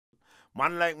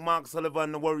Man like Mark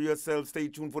Sullivan, worry yourself. Stay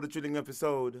tuned for the thrilling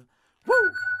episode. Woo!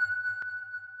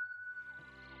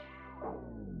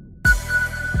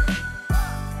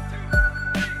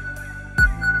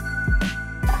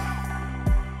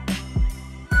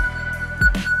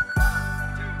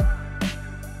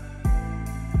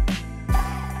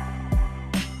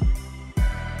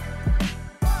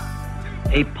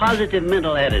 A positive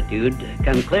mental attitude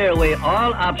can clear away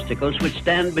all obstacles which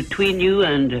stand between you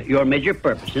and your major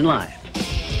purpose in life.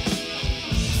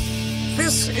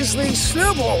 This is the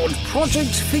Snowboard Project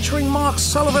featuring Mark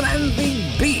Sullivan and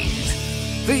the Bead.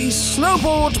 The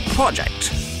Snowboard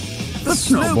Project. The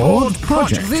Snowboard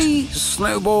Project. The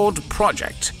Snowboard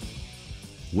Project.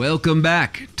 Welcome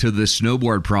back to the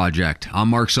Snowboard Project. I'm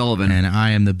Mark Sullivan. And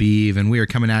I am the Beav, and we are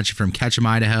coming at you from Ketchum,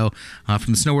 Idaho,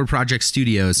 from the Snowboard Project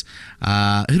Studios.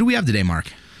 Who do we have today,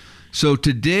 Mark? So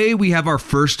today we have our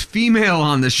first female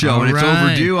on the show, and it's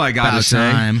overdue, I gotta say.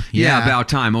 About time. Yeah, about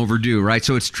time, overdue, right?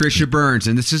 So it's Tricia Byrnes,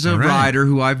 and this is a rider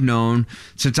who I've known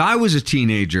since I was a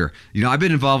teenager. You know, I've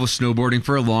been involved with snowboarding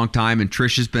for a long time, and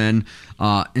Tricia's been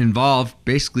involved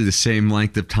basically the same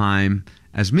length of time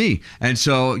as me. And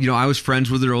so, you know, I was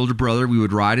friends with her older brother. We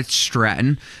would ride at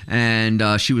Stratton, and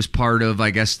she was part of, I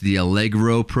guess, the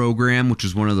Allegro program, which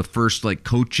was one of the first like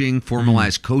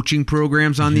formalized coaching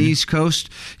programs on the East Coast.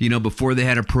 You know, before they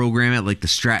had a program at like the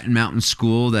Stratton Mountain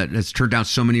School that has turned out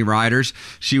so many riders.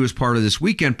 She was part of this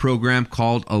weekend program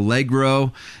called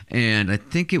Allegro, and I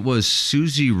think it was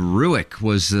Susie Ruick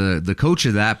was the coach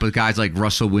of that, but guys like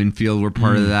Russell Winfield were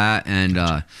part of that, and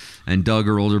Doug,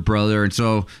 her older brother. And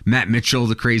so Matt Mitchell,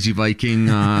 the crazy Viking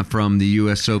from the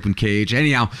U.S. Open cage.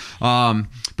 Anyhow,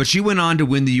 but she went on to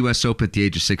win the U.S. Open at the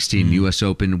age of 16, U.S.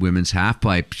 Open women's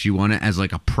halfpipe. She won it as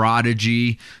like a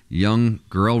prodigy young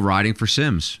girl riding for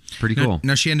Sims. Pretty cool.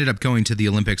 Now, she ended up going to the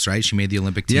Olympics, right? She made the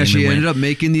Olympic team. Yeah, she ended up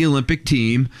making the Olympic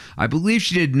team. I believe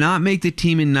she did not make the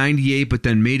team in 98, but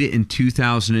then made it in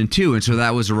 2002. And so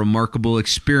that was a remarkable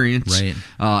experience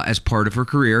as part of her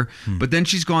career. But then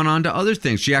she's gone on to other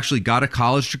things. She actually got a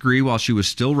college degree while she was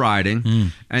still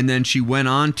riding. And then she went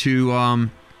on to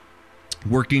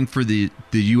working for the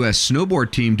U.S.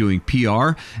 snowboard team doing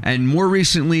PR. And more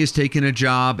recently has taken a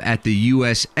job at the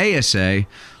U.S. ASA,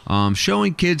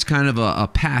 showing kids kind of a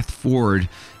path forward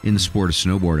in the sport of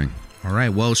snowboarding. All right.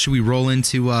 Well, should we roll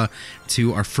into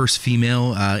to our first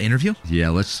female interview? Yeah,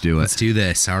 let's do it. Let's do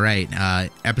this. All right.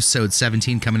 Episode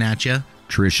 17 coming at you.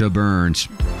 Tricia Byrnes.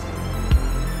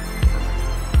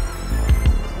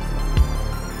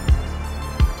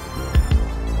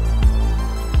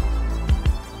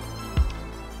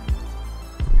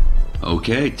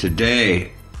 Okay,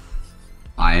 today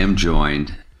I am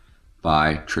joined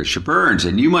by Tricia Byrnes.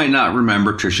 And you might not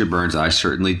remember Tricia Byrnes. I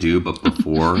certainly do. But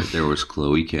before there was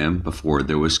Chloe Kim, before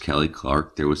there was Kelly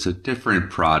Clark, there was a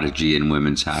different prodigy in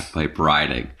women's halfpipe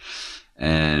riding.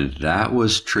 And that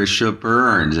was Tricia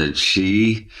Byrnes. And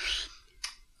she,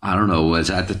 I don't know,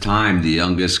 was at the time the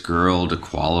youngest girl to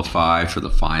qualify for the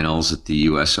finals at the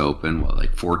U.S. Open. What,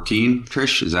 like 14,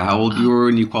 Trish? Is that how old you were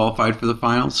when you qualified for the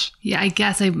finals? Yeah, I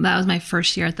guess that was my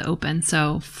first year at the Open,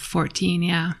 so 14,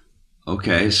 yeah.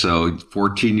 Okay, so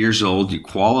 14 years old, you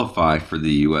qualify for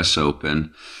the U.S.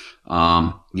 Open.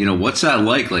 You know, what's that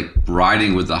like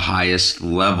riding with the highest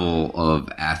level of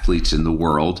athletes in the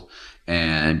world,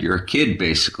 and you're a kid,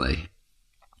 basically?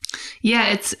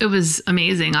 Yeah, it was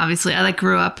amazing. Obviously, I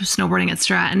grew up snowboarding at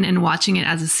Stratton and watching it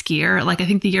as a skier. I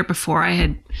think the year before I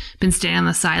had been standing on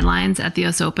the sidelines at the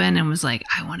US Open and was like,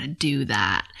 I want to do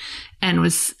that. And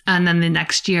then the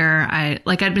next year I'd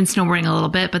been snowboarding a little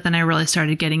bit, but then I really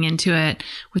started getting into it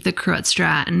with the crew at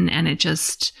Stratton, and it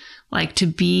just to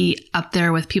be up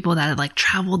there with people that had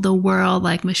traveled the world,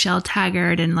 like Michelle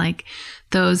Taggart and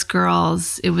those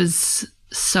girls. It was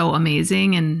so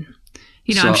amazing. And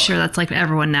so, I'm sure that's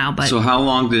everyone now, but. So how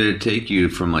long did it take you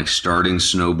from starting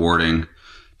snowboarding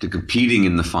to competing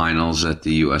in the finals at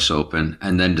the U.S. Open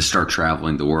and then to start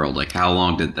traveling the world? How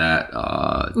long did that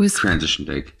transition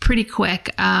take? Pretty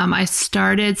quick. I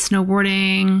started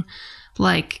snowboarding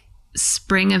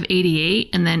spring of 88,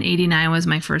 and then 89 was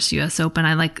my first U.S. Open.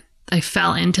 I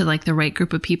fell into the right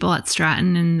group of people at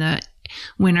Stratton in the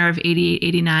winter of 88,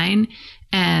 89.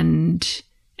 And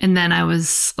then I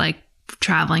was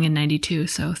traveling in 92,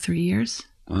 so 3 years.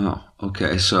 Wow.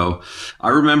 Okay. So I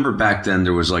remember back then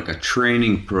there was a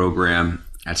training program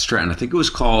at Stratton. I think it was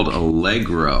called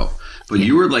Allegro, but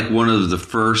you were one of the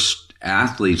first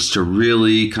athletes to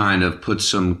really kind of put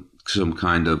some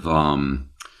kind of some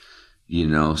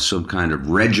kind of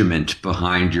regiment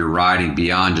behind your riding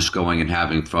beyond just going and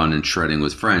having fun and shredding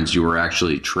with friends. You were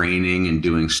actually training and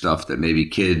doing stuff that maybe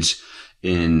kids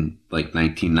in like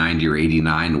 1990 or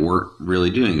 89 weren't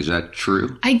really doing. Is that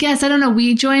true? I guess, I don't know.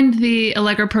 We joined the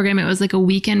Allegro program. It was like a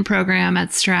weekend program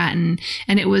at Stratton,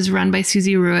 and it was run by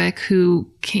Susie Ruick, who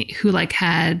like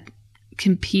had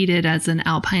competed as an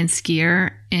alpine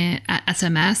skier at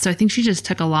SMS. So I think she just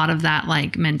took a lot of that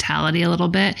like mentality a little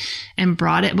bit and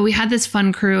brought it. But we had this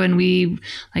fun crew, and we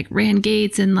like ran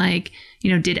gates and like,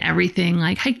 you know, did everything,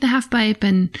 like hiked the half pipe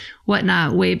and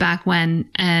whatnot way back when.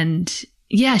 And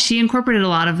yeah, she incorporated a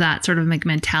lot of that sort of like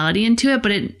mentality into it,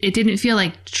 but it didn't feel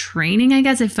like training, I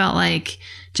guess. It felt like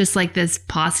just like this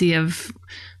posse of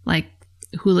like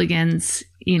hooligans,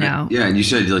 you know. Yeah, and you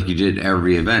said like you did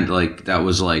every event. Like that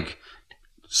was like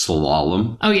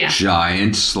slalom. Oh yeah.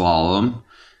 Giant slalom.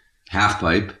 Half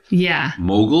pipe. Yeah.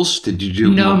 Moguls? Did you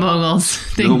do no moguls?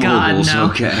 Thank God, moguls. no.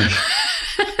 Okay.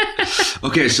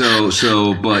 Okay,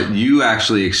 so, but you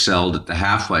actually excelled at the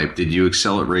half pipe. Did you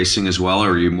excel at racing as well,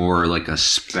 or are you more like a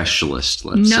specialist,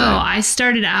 let's say? No, I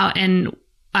started out and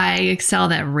I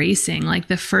excelled at racing. Like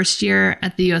the first year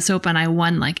at the US Open, I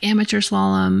won like amateur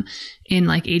slalom in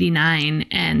like 89.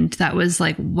 And that was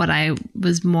like what I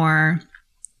was more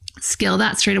skilled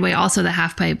at straight away. Also, the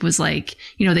half pipe was like,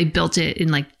 you know, they built it in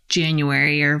like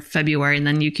January or February, and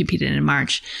then you competed in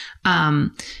March.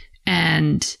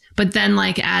 But then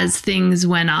like as things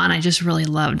went on, I just really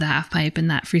loved the half pipe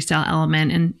and that freestyle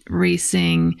element, and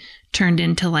racing turned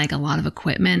into like a lot of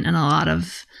equipment and a lot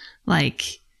of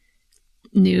like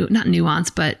not nuance,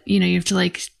 but you know, you have to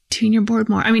like tune your board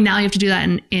more. I mean, now you have to do that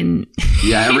in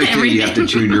yeah, everything. You have to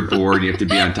tune your board. You have to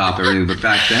be on top of everything. But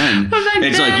back then,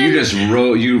 it's like you just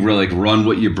you were like run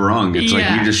what you brung. It's like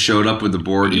you just showed up with the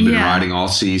board you've been riding all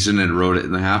season and rode it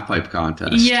in the half pipe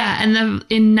contest. Yeah, and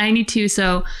in 92,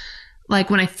 so like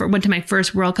when I went to my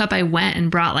first World Cup, I went and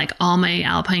brought like all my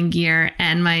alpine gear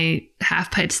and my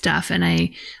half pipe stuff, and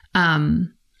I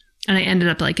ended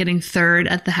up like getting third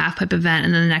at the half pipe event.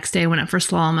 And then the next day I went up for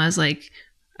slalom. I was like,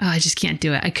 oh, I just can't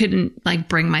do it. I couldn't like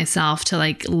bring myself to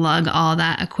like lug all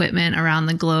that equipment around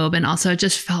the globe. And also it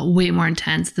just felt way more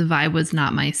intense. The vibe was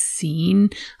not my scene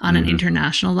on an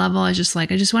international level. I just want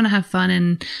to have fun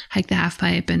and hike the half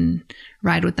pipe and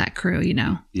ride with that crew, you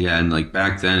know? Yeah. And like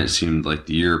back then it seemed like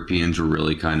the Europeans were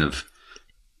really kind of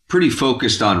pretty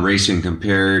focused on racing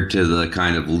compared to the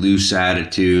kind of loose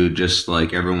attitude, just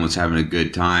like everyone was having a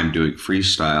good time doing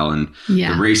freestyle. And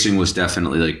the racing was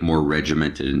definitely like more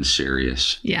regimented and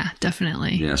serious. Yeah,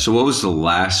 definitely. Yeah. So what was the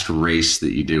last race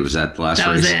that you did? Was that the last race?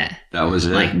 That was it. That was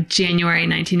it? Like January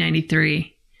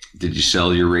 1993. Did you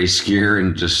sell your race gear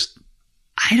and just...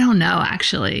 I don't know,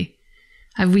 actually.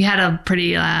 We had a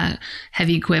pretty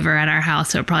heavy quiver at our house,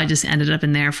 so it probably just ended up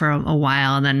in there for a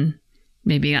while, and then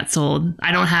maybe it got sold.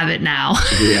 I don't have it now.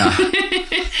 Yeah.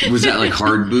 Was that like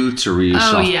hard boots, or were you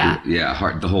soft yeah. boot? Yeah,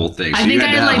 hard, the whole thing. So I think I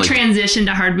had like transitioned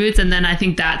to hard boots, and then I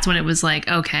think that's when it was like,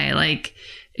 okay, like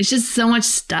it's just so much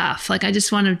stuff. Like I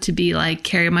just wanted to be like,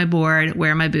 carry my board,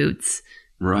 wear my boots,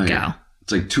 go.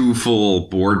 It's like 2 full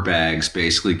board bags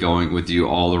basically going with you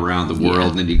all around the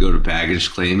world. And then you go to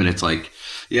baggage claim and it's like,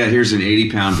 yeah, here's an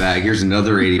 80-pound bag. Here's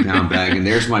another 80-pound bag. And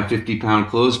there's my 50-pound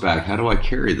clothes bag. How do I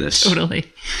carry this?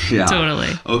 Totally. Yeah. Totally.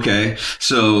 Okay.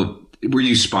 So were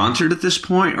you sponsored at this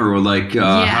point, or like,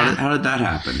 how did that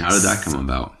happen? How did that come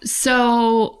about?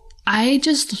 So I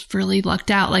just really lucked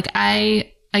out. Like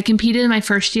I competed in my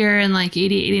first year in like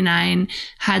 80, 89,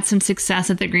 had some success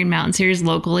at the Green Mountain Series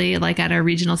locally, like at our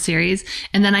regional series.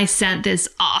 And then I sent this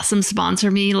awesome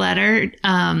sponsor me letter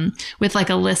with like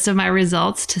a list of my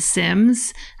results to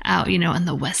Sims out, you know, on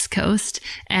the West Coast.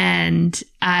 And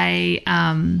I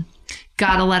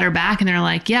got a letter back and they're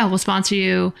like, yeah, we'll sponsor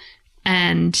you.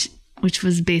 And which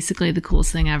was basically the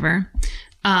coolest thing ever.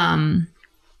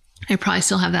 I probably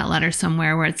still have that letter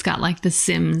somewhere where it's got like the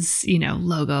Sims, you know,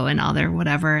 logo and all their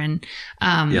whatever. And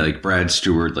like Brad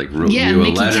Stewart like wrote you a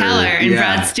Mickey letter. Keller and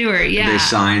Brad Stewart. Yeah, they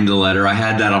signed the letter. I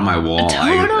had that on my wall.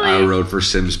 Totally. I wrote for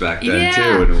Sims back then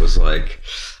too, and it was like,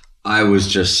 I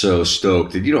was just so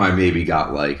stoked. And, you know, I maybe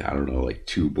got like, I don't know, like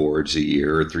 2 boards a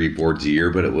year or 3 boards a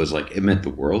year, but it was like, it meant the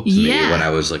world to me when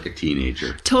I was like a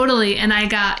teenager. Totally. And I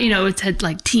got, you know, it had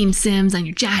like Team Sims on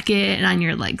your jacket and on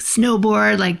your like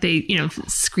snowboard, like they, you know,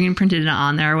 screen printed it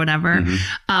on there or whatever. Mm-hmm.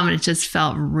 And it just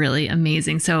felt really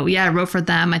amazing. So yeah, I wrote for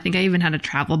them. I think I even had a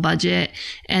travel budget.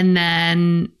 And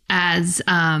then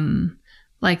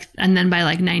and then by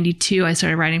like 92, I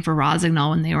started writing for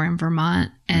Rosignol when they were in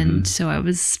Vermont. And so I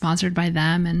was sponsored by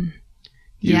them. And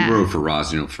you wrote for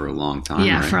Rosignol for a long time.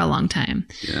 Yeah, right? for a long time.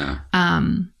 Yeah.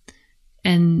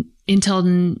 And until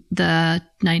the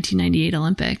 1998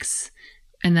 Olympics.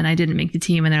 And then I didn't make the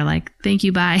team and they're like, thank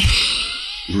you, bye.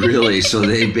 Really? So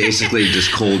they basically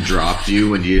just cold dropped you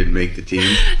when you didn't make the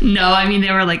team? No, I mean,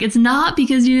 they were like, it's not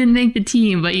because you didn't make the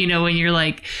team. But, when you're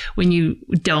like, when you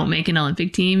don't make an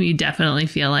Olympic team, you definitely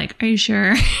feel like, are you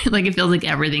sure? Like, it feels like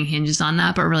everything hinges on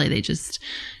that. But really, they just,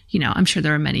 I'm sure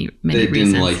there were many they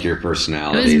reasons. Didn't like your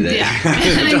personality. Yeah.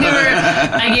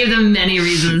 I gave them many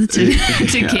reasons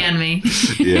to can me.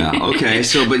 Yeah. Okay.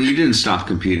 So, but you didn't stop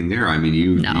competing there. I mean,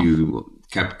 you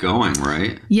kept going,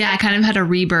 right? Yeah, I kind of had a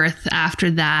rebirth after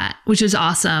that, which was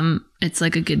awesome. It's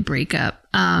like a good breakup.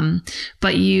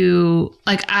 But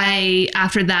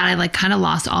after that, I kind of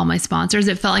lost all my sponsors.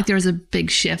 It felt like there was a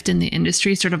big shift in the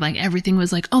industry, sort of like everything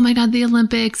was like, oh my God, the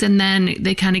Olympics. And then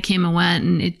they kind of came and went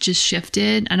and it just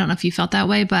shifted. I don't know if you felt that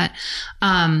way, but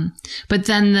then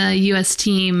the US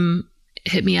team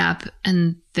hit me up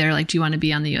and they're like, do you want to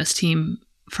be on the US team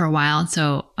for a while? And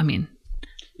so,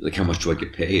 like, how much do I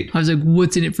get paid? I was like,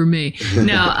 what's in it for me?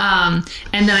 No.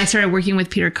 And then I started working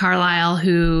with Peter Carlisle,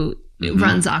 who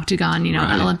runs Octagon,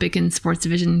 right. Olympic and sports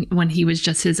division, when he was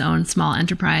just his own small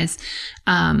enterprise.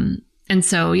 And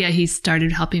so, he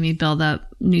started helping me build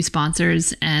up new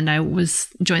sponsors, and I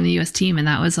joined the US team, and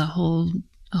that was a whole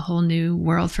new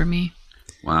world for me.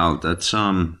 Wow. That's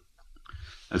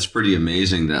pretty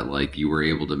amazing that you were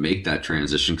able to make that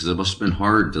transition, because it must have been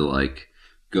hard to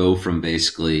go from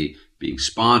basically being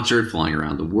sponsored, flying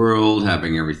around the world,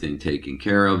 having everything taken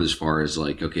care of as far as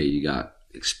okay, you got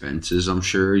expenses, I'm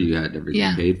sure you had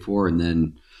everything paid for. And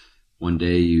then one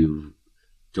day you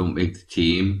don't make the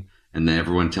team. And then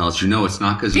everyone tells you, no, it's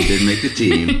not because you didn't make the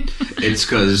team. It's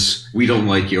because we don't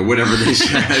like you, or whatever they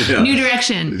said. New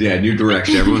direction. Yeah, new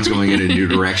direction. Everyone's going in a new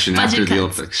direction after the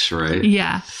Olympics, right?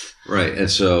 Yeah. Right. And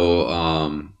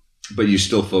so, but you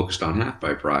still focused on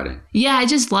halfpipe riding. Yeah, I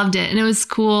just loved it. And it was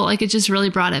cool. It just really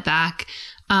brought it back.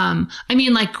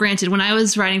 Granted, when I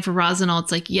was riding for Rosenthal,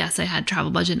 it's yes, I had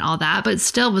travel budget and all that, but it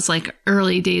still was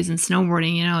early days in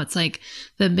snowboarding. It's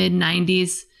the mid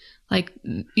 90s.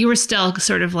 You were still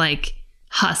sort of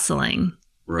hustling,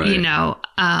 right?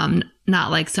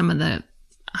 Not like some of the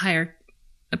higher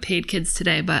paid kids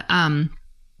today, but it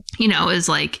was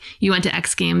you went to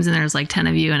X Games and there's 10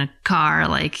 of you in a car,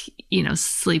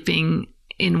 sleeping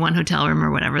in one hotel room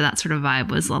or whatever. That sort of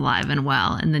vibe was alive and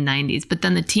well in the 90s. But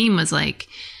then the team was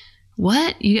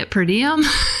what? You get per diem?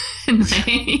 And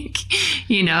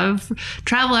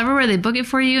travel everywhere. They book it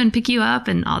for you and pick you up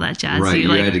and all that jazz. Right. So you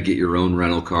had to get your own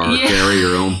rental car, carry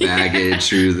your own baggage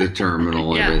through the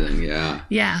terminal, everything. Yeah.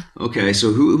 Yeah. Okay.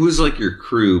 So who was your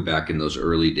crew back in those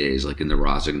early days, in the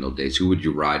Rossignol days? Who would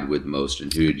you ride with most,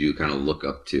 and who did you kind of look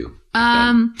up to?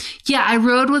 I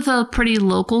rode with a pretty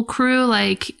local crew.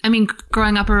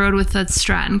 Growing up, I rode with the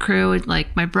Stratton crew with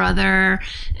my brother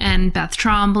and Beth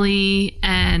Trombley,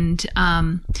 and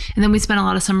then we spent a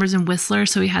lot of summers in Whistler.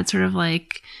 So we had sort of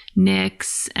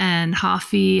Nix and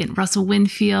Hoffy and Russell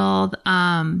Winfield,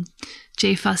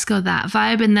 Jay Fusco, that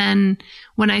vibe. And then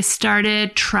when I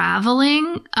started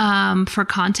traveling for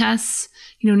contests,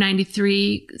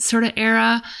 93 sort of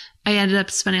era, I ended up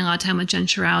spending a lot of time with Jen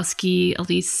Sharowski,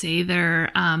 Elise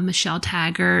Sather, Michelle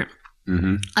Taggart.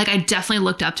 Mm-hmm. I definitely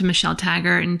looked up to Michelle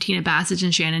Taggart and Tina Bassage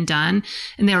and Shannon Dunn,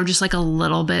 and they were just a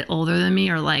little bit older than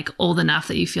me, or old enough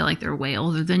that you feel they're way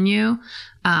older than you.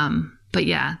 But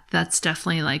yeah, that's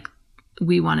definitely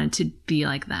we wanted to be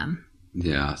like them.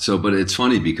 Yeah. So, but it's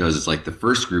funny because it's the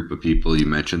first group of people you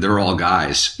mentioned, they're all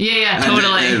guys. Yeah,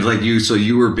 totally. And so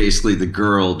you were basically the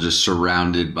girl just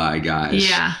surrounded by guys.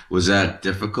 Yeah. Was that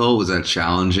difficult? Was that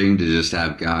challenging to just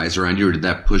have guys around you, or did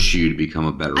that push you to become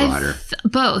a better rider?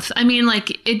 Both.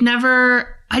 It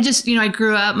never, I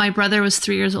grew up, my brother was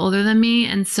 3 years older than me.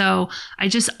 And so I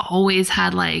just always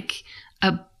had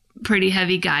a pretty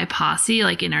heavy guy posse,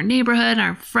 in our neighborhood,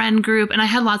 our friend group. And I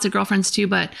had lots of girlfriends too,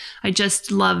 but I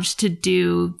just loved to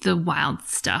do the wild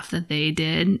stuff that they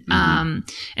did. Mm-hmm.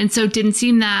 And so it didn't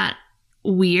seem that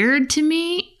weird to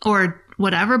me or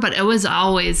whatever, but it was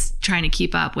always trying to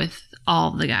keep up with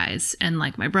all the guys and my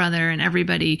brother and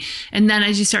everybody. And then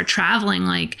as you start traveling,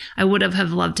 I would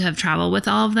have loved to have traveled with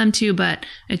all of them too, but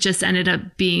it just ended up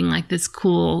being this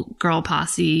cool girl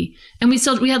posse. And we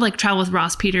had travel with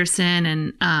Ross Peterson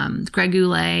and Greg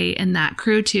Goulet and that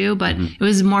crew too, but it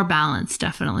was more balanced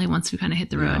definitely once we kind of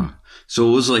hit the road. So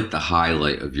what was the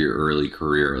highlight of your early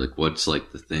career? What's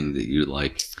the thing that you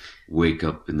wake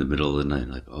up in the middle of the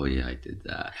night oh yeah, I did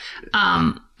that?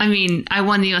 I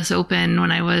won the US Open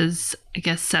when I was,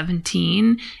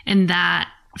 17, and that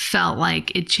felt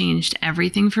like it changed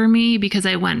everything for me, because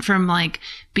I went from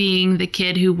being the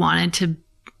kid who wanted to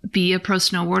be a pro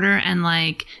snowboarder and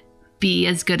be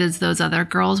as good as those other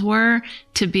girls were,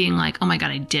 to being oh my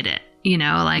God, I did it. You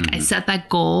know, like I set that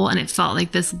goal and it felt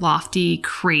like this lofty,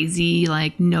 crazy,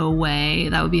 like no way,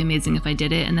 that would be amazing if I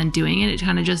did it. And then doing it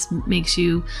kind of just makes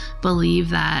you believe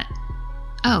that,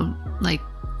 oh, like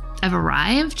I've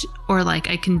arrived, or like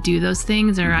I can do those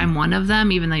things, or I'm one of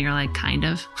them, even though you're like kind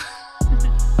of.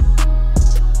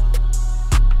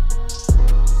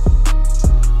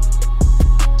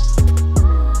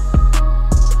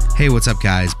 Hey, what's up,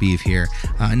 guys? Beef here.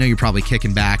 I know you're probably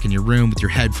kicking back in your room with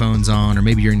your headphones on, or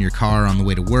maybe you're in your car on the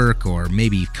way to work, or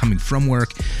maybe coming from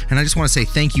work. And I just want to say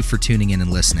thank you for tuning in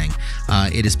and listening.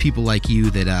 It is people like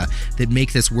you that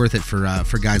make this worth it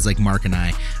for guys like Mark and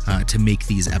I to make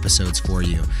these episodes for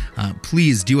you.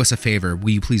 Please do us a favor. Will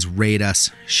you please rate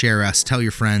us, share us, tell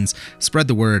your friends, spread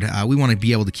the word. We want to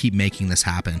be able to keep making this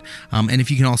happen. And if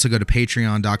you can also go to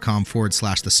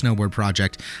patreon.com/the Snowboard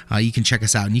Project, you can check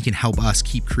us out and you can help us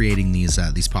keep creating these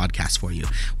podcasts for you.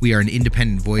 We are an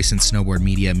independent voice in snowboard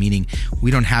media, meaning we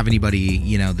don't have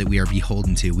anybody, that we are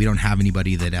beholden to. We don't have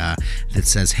anybody that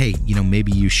says, hey,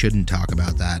 maybe you shouldn't talk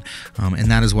about that.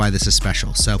 And that is why this is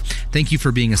special. So thank you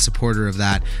for being a supporter of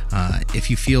that. If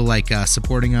you feel like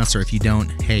supporting us, or if you don't,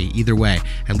 hey, either way,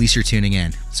 at least you're tuning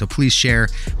in. So please share,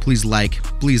 please like,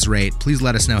 please rate, please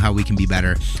let us know how we can be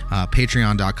better.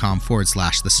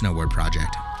 Patreon.com/the Snowboard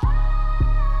Project.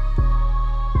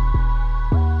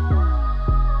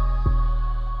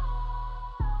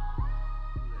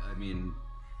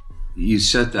 You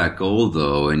set that goal,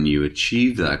 though, and you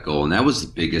achieved that goal, and that was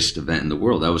the biggest event in the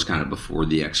world. That was kind of before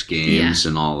the X Games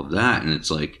and all of that, and it's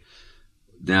like,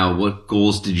 now what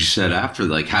goals did you set after?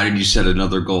 Like, how did you set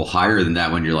another goal higher than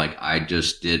that when you're like, I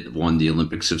just won the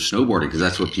Olympics of snowboarding? Because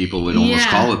that's what people would almost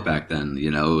call it back then. It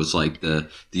was like the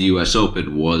U.S.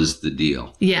 Open was the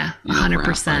deal. Yeah,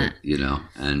 100%.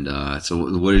 And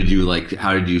so what did you like?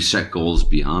 How did you set goals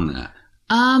beyond that?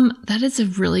 That is a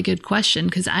really good question,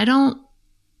 because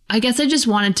I guess I just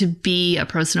wanted to be a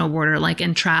pro snowboarder,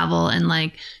 and travel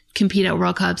and compete at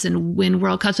World Cups and win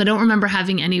World Cups. I don't remember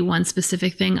having any one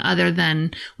specific thing other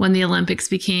than when the Olympics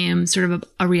became sort of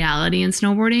a reality in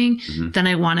snowboarding, then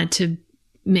I wanted to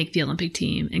make the Olympic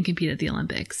team and compete at the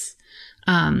Olympics.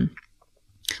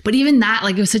 But even that,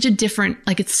 it was such a different,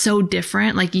 it's so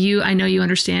different. I know you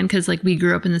understand, because we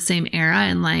grew up in the same era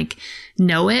and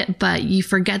know it, but you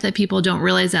forget that people don't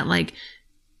realize that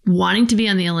wanting to be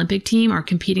on the Olympic team or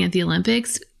competing at the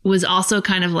Olympics was also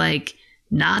kind of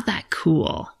not that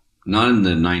cool. Not in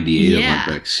the 98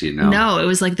 Olympics, No, it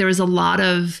was there was a lot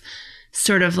of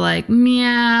sort of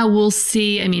we'll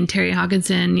see. I mean, Terry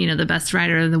Hawkinson, the best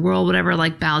rider in the world, whatever,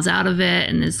 bows out of it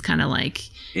and is kind of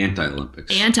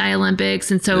anti-Olympics.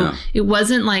 And so it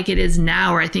wasn't like it is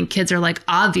now, where I think kids are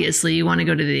obviously you want to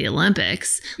go to the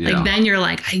Olympics. Then you're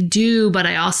I do, but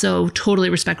I also totally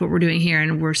respect what we're doing here,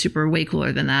 and we're super way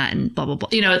cooler than that, and blah, blah, blah.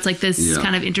 It's this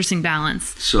kind of interesting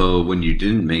balance. So when you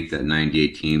didn't make that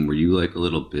 98 team, were you a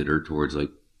little bitter towards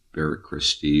Barrett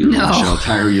Christie or Michelle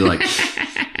Tyre? You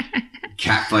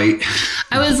catfight?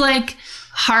 I was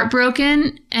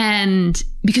heartbroken, and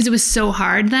because it was so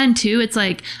hard then too. It's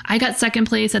I got second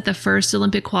place at the first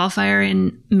Olympic qualifier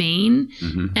in Maine,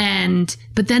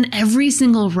 but then every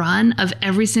single run of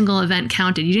every single event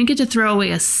counted. You didn't get to throw away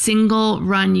a single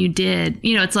run you did.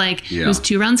 It was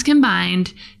 2 rounds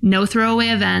combined, no throwaway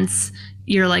events.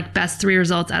 Your best 3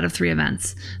 results out of 3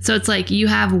 events. So it's you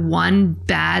have one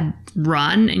bad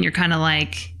run and you're kind of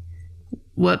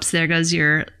whoops, there goes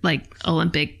your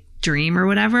Olympic dream or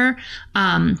whatever.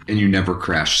 And you never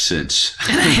crashed since.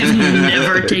 I have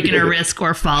never taken a risk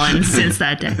or fallen since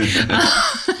that day.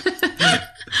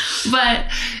 But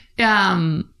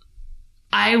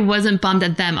I wasn't bummed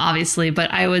at them, obviously,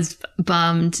 but I was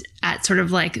bummed at sort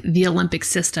of the Olympic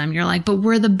system. You're but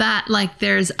we're the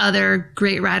there's other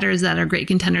great riders that are great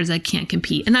contenders that can't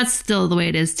compete. And that's still the way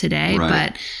it is today.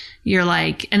 Right. But you're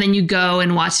and then you go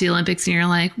and watch the Olympics and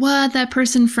you're what? That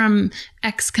person from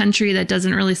X country that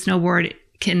doesn't really snowboard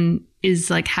is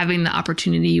having the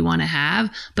opportunity you want to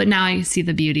have. But now I see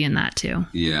the beauty in that too.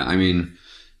 Yeah. I mean,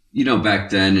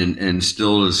 back then and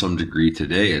still to some degree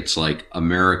today, it's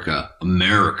America.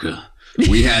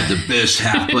 We had the best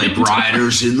half-pipe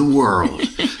riders in the world.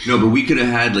 No, but we could have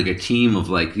had a team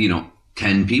of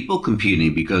 10 people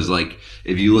competing, because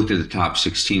if you looked at the top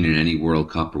 16 in any World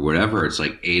Cup or whatever, it's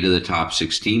 8 of the top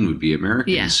 16 would be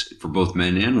Americans for both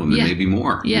men and women, maybe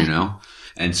more,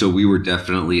 And so we were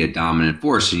definitely a dominant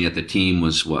force. And yet the team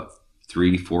was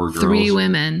 3, 4 girls? 3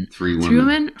 women. 3 women. 3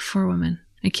 women? 4 women.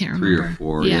 I can't remember. 3 or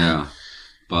 4, yeah.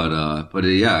 But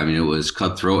yeah, I mean, it was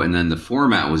cutthroat. And then the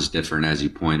format was different, as you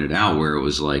pointed out, where it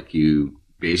was you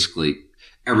basically,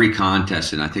 every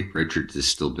contest, and I think Richard is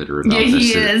still bitter about Yeah,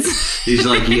 this. he is. He's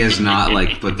like, he has not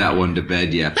like put that one to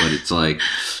bed yet, but it's like,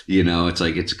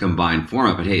 it's a combined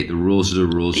format. But hey, the rules are the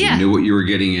rules. Yeah. You knew what you were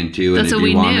getting into, That's and if what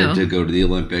you we wanted knew. to go to the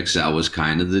Olympics, that was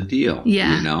kind of the deal.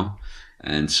 Yeah.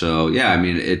 And so, yeah, I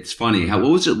mean, it's funny. What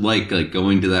was it like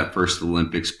going to that first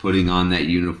Olympics, putting on that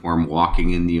uniform,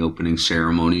 walking in the opening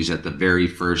ceremonies at the very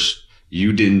first?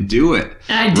 You didn't do it.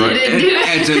 I didn't do it.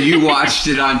 And so you watched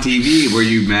it on TV. Were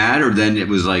you mad? Or then it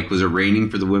was like, was it raining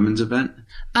for the women's event?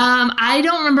 I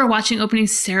don't remember watching opening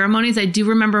ceremonies. I do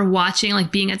remember watching,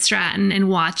 like being at Stratton and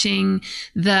watching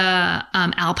the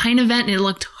Alpine event, and it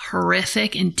looked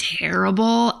horrific and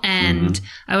terrible. And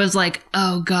I was like,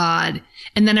 oh God.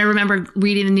 And then I remember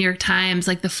reading the New York Times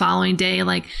like the following day,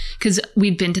 like, because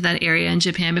we'd been to that area in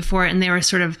Japan before, and they were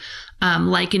sort of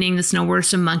likening the snowboarders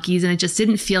to monkeys, and it just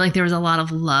didn't feel like there was a lot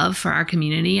of love for our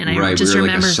community. And I just we were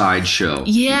remember like a sideshow.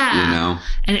 Yeah.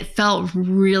 And it felt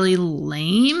really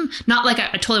lame. Not like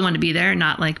I totally wanted to be there,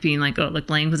 not like being like, oh, it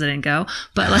looked lame because I didn't go.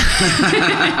 But like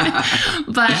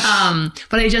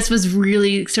but I just was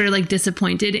really sort of like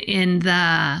disappointed in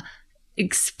the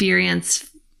experience,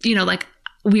 like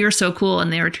we were so cool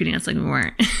and they were treating us like we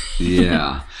weren't.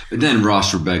 Yeah. But then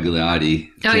Ross Rebegliati.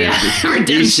 Oh, yeah.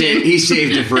 He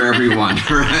saved it for everyone,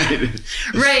 right?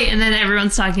 Right. And then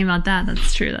everyone's talking about that.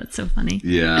 That's true. That's so funny.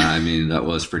 Yeah. I mean, that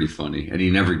was pretty funny. And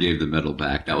he never gave the medal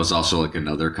back. That was also like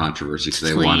another controversy because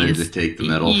they wanted to take the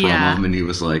medal from him. And he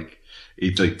was like,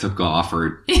 he like took off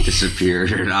or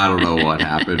disappeared or I don't know what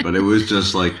happened. But it was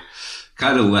just like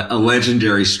kind of a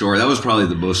legendary story. That was probably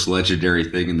the most legendary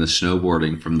thing in the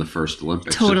snowboarding from the first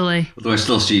Olympics. Totally. Although I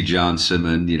still see John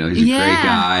Simon, he's a great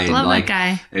guy. Love and that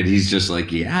guy. And he's just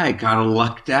like, I kind of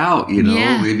lucked out,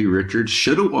 maybe Richard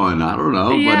should have won. I don't know,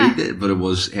 but he did. But it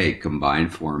was,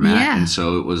 combined format. Yeah. And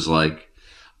so it was like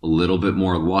a little bit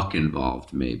more luck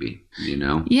involved, maybe,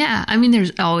 Yeah. I mean,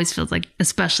 there's always feels like,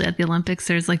 especially at the Olympics,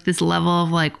 there's like this level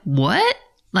of like, what?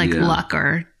 Like luck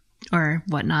or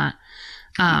whatnot.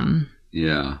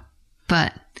 Yeah.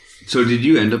 But so did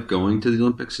you end up going to the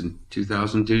Olympics in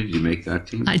 2002? Did you make that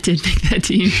team? I did make that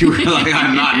team. You were like,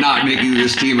 I'm not making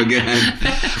this team again.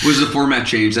 Was the format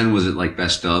changed then? Was it like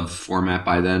best of format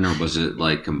by then, or was it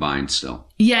like combined still?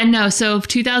 Yeah, no. So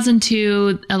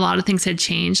 2002, a lot of things had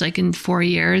changed like in 4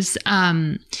 years.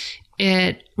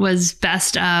 It was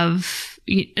best of,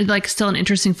 like still an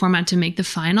interesting format to make the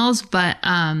finals, but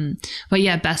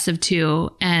yeah, best of two.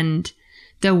 And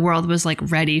the world was like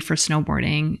ready for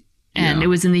snowboarding, and it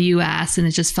was in the US, and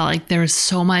it just felt like there was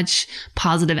so much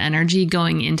positive energy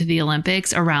going into the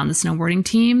Olympics around the snowboarding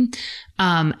team.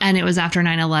 And it was after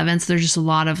 9/11. So there's just a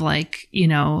lot of like,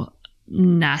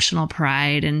 national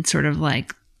pride and sort of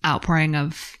like outpouring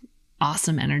of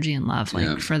awesome energy and love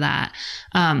for that.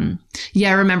 I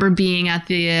remember being at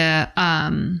the,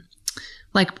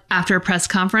 like after a press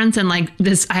conference, and like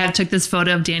this, I took this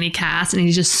photo of Danny Cass, and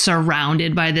he's just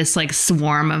surrounded by this like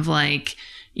swarm of like,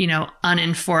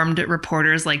 uninformed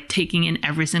reporters, like taking in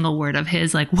every single word of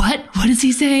his, like, what is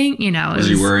he saying? Was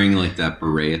he wearing like that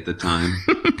beret at the time?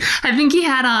 I think he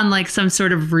had on like some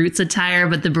sort of roots attire,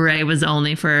 but the beret was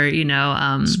only for,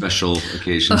 special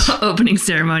occasions, opening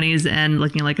ceremonies and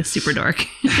looking like a super dork.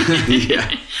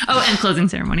 Yeah. Oh, and closing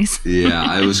ceremonies.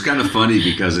 Yeah. It was kind of funny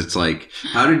because it's like,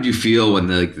 how did you feel when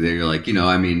they're like,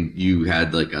 you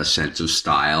had like a sense of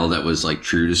style that was like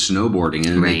true to snowboarding,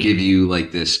 and they give you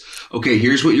like this, okay,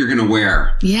 here's what you're going to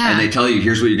wear. Yeah. And they tell you,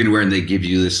 here's what you're going to wear. And they give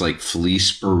you this like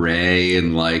fleece beret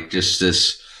and like just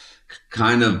this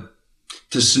kind of,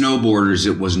 to snowboarders,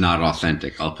 it was not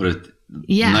authentic. I'll put it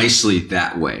nicely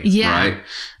that way. Yeah. Right.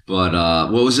 But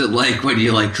what was it like when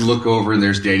you like look over and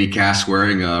there's Danny Cass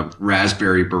wearing a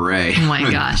raspberry beret? Oh my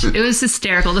gosh. It was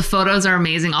hysterical. The photos are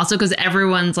amazing. Also, because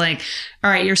everyone's like,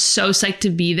 all right, you're so psyched to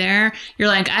be there. You're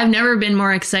like, I've never been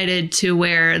more excited to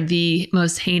wear the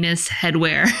most heinous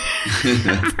headwear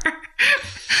ever.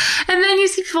 And then you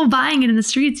see people buying it in the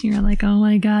streets, and you're like, oh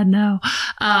my God, no.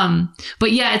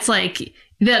 But yeah, it's like,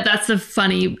 that's the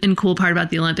funny and cool part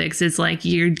about the Olympics. Is like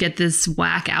you get this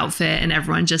whack outfit and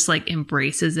everyone just like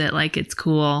embraces it like it's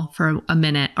cool for a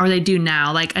minute, or they do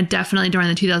now. Like definitely during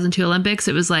the 2002 Olympics,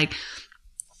 it was like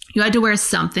you had to wear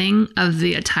something of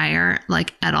the attire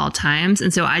like at all times.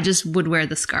 And so I just would wear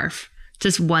the scarf,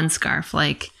 just one scarf,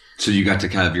 like. So you got to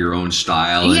have your own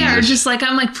style. Yeah, or just like,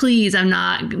 I'm like, please, I'm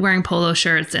not wearing polo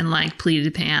shirts and like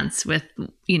pleated pants with,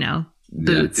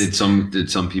 boots. Yeah.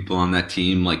 Did some people on that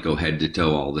team like go head to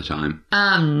toe all the time?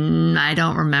 I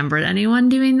don't remember anyone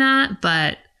doing that,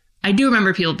 but I do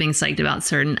remember people being psyched about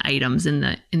certain items in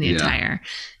the attire.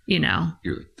 You're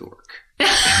a dork.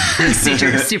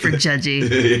 Super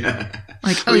judgy. Yeah.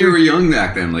 Like, oh, you were young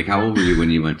back then. Like, how old were you when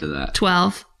you went to that?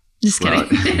 12. Just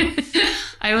kidding.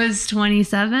 I was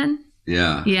 27.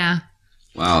 Yeah. Yeah.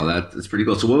 Wow, that's pretty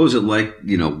cool. So what was it like,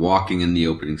 walking in the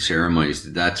opening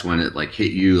ceremonies? That's when it like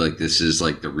hit you like this is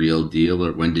like the real deal?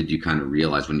 Or when did you kind of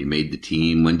realize when you made the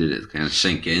team? When did it kind of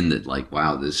sink in that like,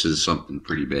 wow, this is something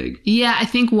pretty big? Yeah, I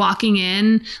think walking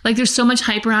in, like there's so much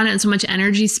hype around it and so much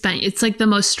energy spent. It's like the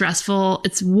most stressful.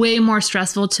 It's way more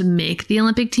stressful to make the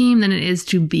Olympic team than it is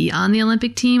to be on the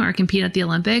Olympic team or compete at the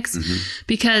Olympics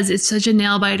because it's such a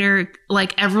nail biter.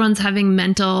 Like everyone's having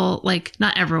mental, like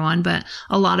not everyone, but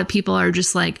a lot of people are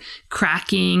just like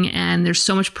cracking, and there's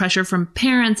so much pressure from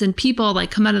parents and people like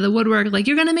come out of the woodwork like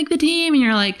you're gonna make the team, and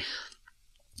you're like,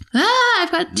 I've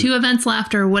got 2 events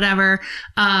left or whatever,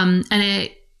 and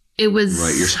it was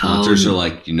right. Your sponsors are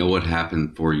like, you know what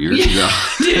happened 4 years ago?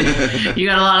 You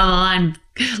got a lot on the line,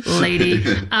 lady.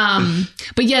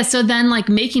 But yeah, so then like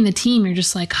making the team, you're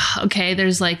just like, okay,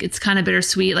 there's like, it's kind of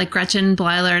bittersweet. Like Gretchen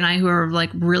Bleiler and I, who are like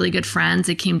really good friends,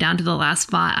 it came down to the last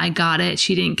spot. I got it.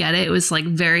 She didn't get it. It was like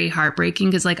very heartbreaking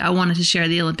because like I wanted to share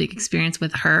the Olympic experience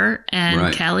with her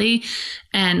and Kelly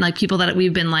and like people that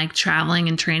we've been like traveling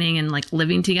and training and like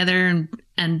living together,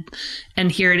 and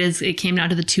here it is. It came down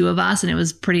to the 2 of us, and it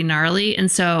was pretty gnarly.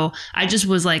 And so I just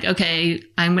was like, okay,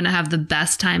 I'm going to have the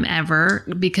best time ever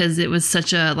because it was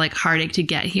such a like heartache to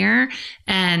get here.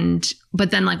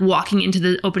 But then like walking into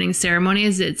the opening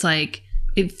ceremonies, it's like,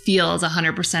 it feels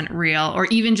 100% real. Or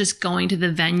even just going to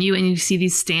the venue and you see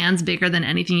these stands bigger than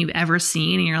anything you've ever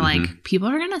seen. And you're like, people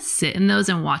are going to sit in those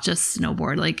and watch us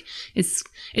snowboard. Like it's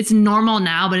normal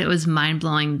now, but it was mind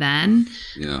blowing then.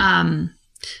 Yeah.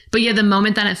 But yeah, the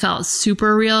moment that it felt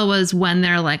super real was when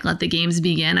they're like, let the games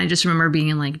begin. I just remember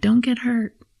being like, don't get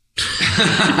hurt.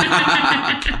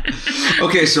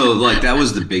 Okay, so like that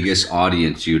was the biggest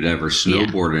audience you'd ever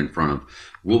snowboarded in front of.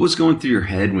 What was going through your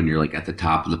head when you're like at the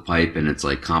top of the pipe and it's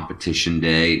like competition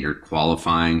day and you're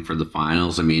qualifying for the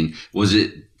finals? I mean,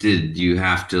 did you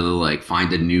have to like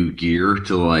find a new gear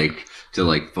to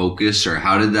focus, or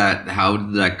how did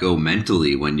that go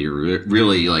mentally when you're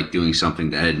really like doing something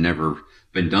that had never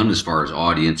been done as far as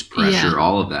audience pressure,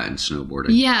 all of that in snowboarding?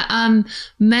 Yeah.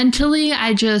 Mentally,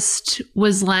 I just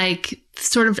was like,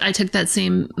 I took that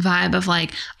same vibe of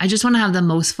like, I just want to have the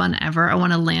most fun ever. I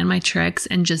want to land my tricks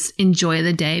and just enjoy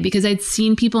the day, because I'd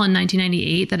seen people in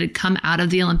 1998 that had come out of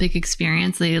the Olympic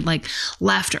experience. They had like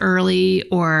left early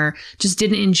or just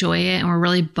didn't enjoy it and were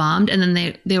really bummed. And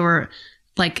then they were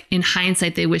like, in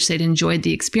hindsight, they wish they'd enjoyed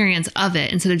the experience of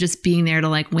it instead of just being there to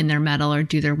like win their medal or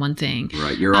do their one thing.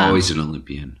 Right. You're always an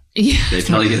Olympian. Yeah. They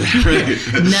tell you that,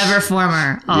 right? Never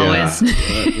former. Always. Yeah.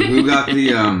 Who got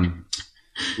the,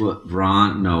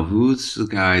 who's the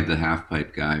guy, the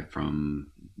halfpipe guy from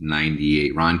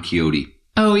 98? Ron Quixote.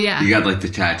 Oh, yeah. You got like the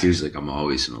tattoos, like, I'm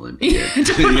always an Olympian.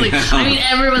 Totally. Yeah. I mean,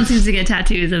 everyone seems to get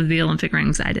tattoos of the Olympic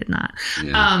rings. I did not.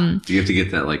 Yeah. Do you have to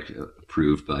get that like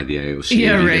approved by the AOC?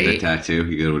 Yeah, you right. Get the tattoo.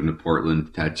 You go to the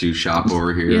Portland tattoo shop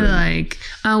over here. You're like,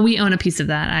 we own a piece of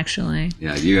that, actually.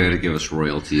 Yeah, you got to give us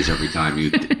royalties every time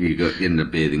you go in a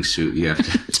bathing suit. You have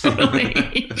to.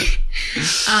 Totally.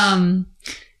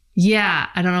 Yeah,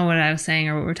 I don't know what I was saying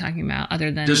or what we're talking about, other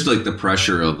than just like the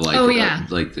pressure of like,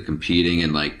 like the competing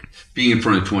and like being in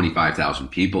front of 25,000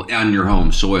 people on your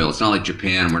home soil. It's not like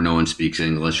Japan where no one speaks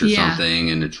English or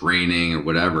something and it's raining or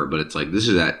whatever, but it's like this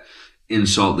is in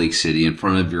Salt Lake City in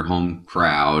front of your home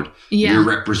crowd. Yeah. You're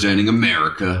representing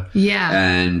America. Yeah.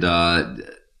 And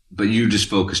but you just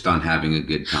focused on having a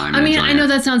good time. I mean, I know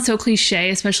that sounds so cliche,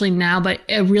 especially now, but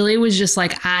it really was just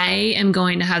like, I am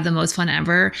going to have the most fun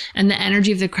ever. And the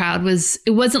energy of the crowd it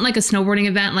wasn't like a snowboarding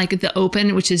event like the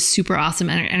Open, which is super awesome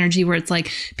energy where it's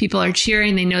like people are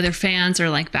cheering, they know their fans, or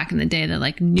like back in the day that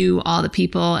like knew all the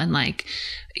people and like.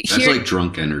 That's like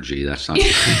drunk energy. That's not.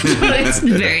 It's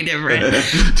very different.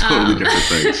 Totally different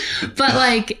things. But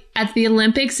like at the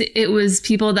Olympics, it was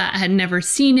people that had never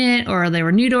seen it, or they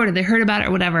were new to it, or they heard about it,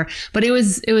 or whatever. But it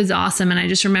was awesome, and I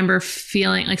just remember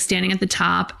feeling like standing at the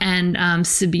top, and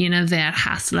Sabine Van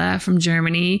Hassler from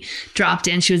Germany dropped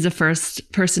in. She was the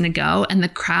first person to go, and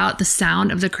the sound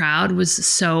of the crowd was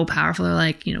so powerful. They're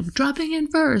like, dropping in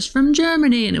first from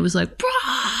Germany, and it was like,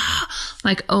 brah!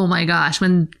 Like, oh my gosh,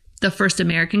 when the first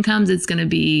American comes, it's going to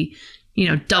be,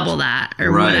 double that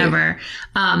or whatever.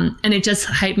 And it just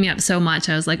hyped me up so much.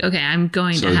 I was like, okay, I'm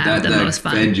going to have the most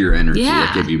fun. Fed your energy. Yeah.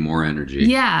 That gave you more energy.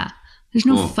 Yeah. There's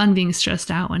no fun being stressed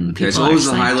out when people so what was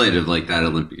the highlight of like that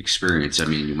Olympic experience? I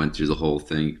mean, you went through the whole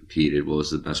thing, you competed. What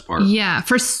was the best part? Yeah.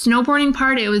 For snowboarding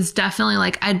part, it was definitely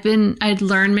like I'd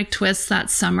learned McTwist that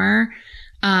summer.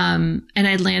 And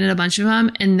I landed a bunch of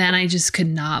them, and then I just could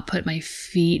not put my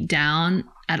feet down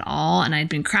at all. And I'd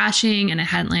been crashing, and I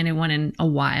hadn't landed one in a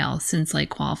while, since like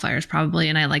qualifiers probably.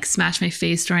 And I like smashed my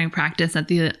face during practice at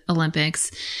the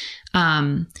Olympics.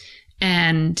 And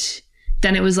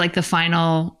then it was like the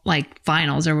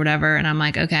finals or whatever. And I'm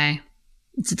like, okay,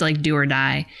 it's like do or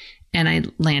die. And I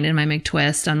landed my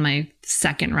McTwist on my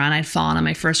second run. I'd fallen on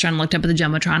my first run, looked up at the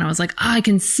Jumbotron. And I was like, I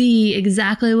can see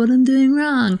exactly what I'm doing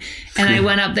wrong. And I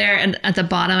went up there, and at the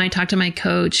bottom, I talked to my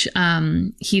coach,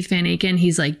 Heath Van Aken.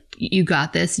 He's like, you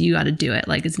got this. You got to do it.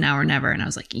 Like, it's now or never. And I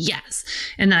was like, yes.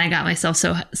 And then I got myself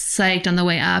so psyched on the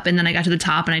way up. And then I got to the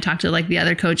top, and I talked to like the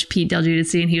other coach, Pete Del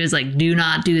Giudice, and he was like, do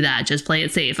not do that. Just play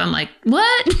it safe. I'm like,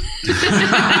 what?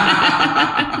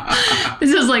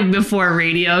 This was like before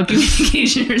radio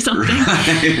communication or something.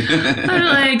 Right.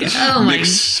 I'm like, oh my.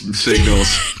 Mixed signals.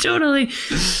 Totally.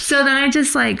 So then I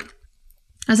was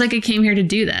like, I came here to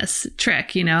do this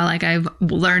trick, like I've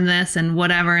learned this and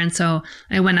whatever. And so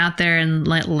I went out there and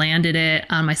landed it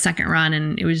on my second run,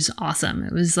 and it was just awesome.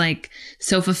 It was like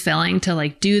so fulfilling to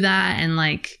like do that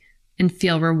and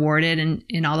feel rewarded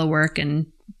in all the work,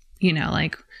 and,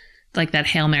 like that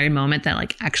Hail Mary moment that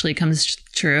like actually comes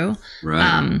true.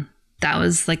 Right. That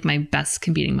was like my best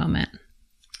competing moment.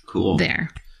 Cool. There.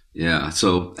 Yeah.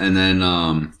 So, and then,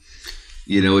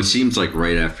 it seems like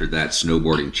right after that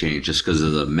snowboarding changed just because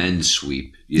of the men's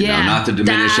sweep, not to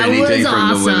diminish anything from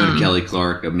the women. Kelly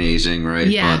Clark, amazing, right?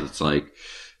 Yeah. But it's like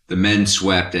the men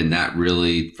swept, and that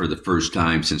really, for the first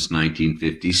time since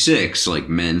 1956, like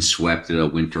men swept at a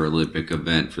Winter Olympic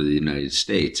event for the United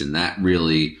States. And that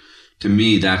really, to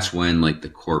me, that's when like the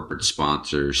corporate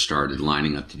sponsors started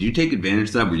lining up. Did you take advantage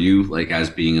of that? Were you like, as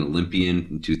being an Olympian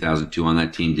in 2002 on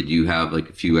that team, did you have like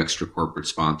a few extra corporate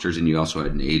sponsors, and you also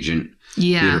had an agent?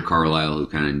 Yeah. Peter Carlisle, who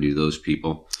kind of knew those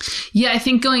people. Yeah, I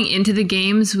think going into the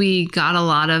games, we got a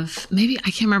lot of, maybe,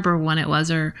 I can't remember when it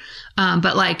was,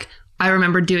 but like, I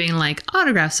remember doing like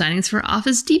autograph signings for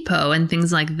Office Depot and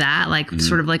things like that, like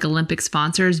sort of like Olympic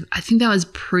sponsors. I think that was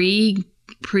pre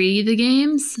the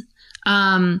games.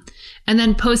 And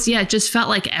then post, it just felt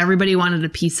like everybody wanted a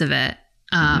piece of it.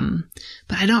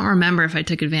 But I don't remember if I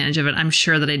took advantage of it. I'm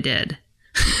sure that I did.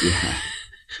 Yeah.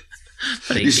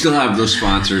 But you still have those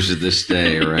sponsors to this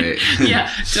day, right?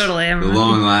 Yeah, totally. The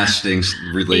long-lasting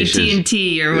relations.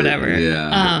 AT&T or whatever. Yeah.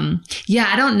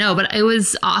 I don't know, but it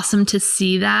was awesome to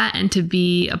see that and to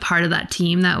be a part of that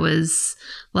team that was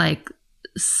like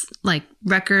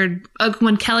record.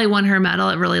 When Kelly won her medal,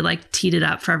 it really like teed it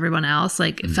up for everyone else.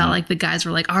 Like it felt like the guys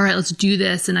were like, all right, let's do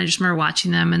this. And I just remember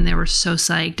watching them, and they were so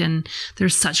psyched, and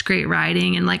there's such great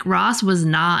riding. And like Ross was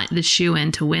not the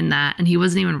shoe-in to win that, and he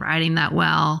wasn't even riding that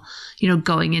well,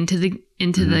 going into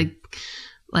the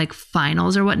like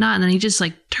finals or whatnot. And then he just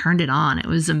like turned it on. It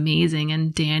was amazing.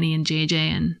 And Danny and JJ,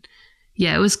 and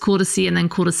yeah, it was cool to see. And then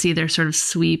cool to see their sort of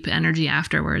sweep energy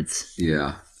afterwards.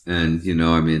 Yeah. And,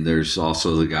 there's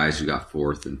also the guys who got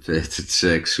fourth and fifth and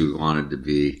sixth who wanted to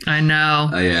be. I know.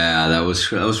 Yeah, that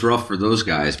was rough for those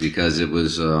guys, because it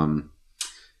was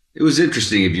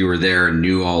interesting if you were there and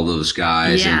knew all those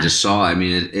guys and just saw.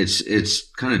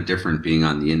 It's kind of different being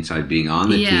on the inside, being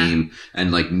on the team,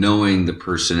 and like knowing the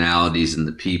personalities and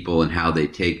the people and how they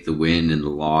take the win and the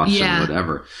loss and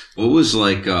whatever. What was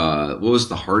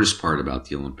the hardest part about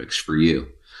the Olympics for you?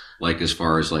 Like, as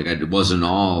far as like, it wasn't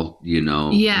all,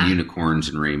 unicorns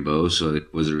and rainbows. So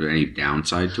was there any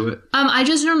downside to it? I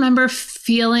just remember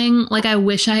feeling like I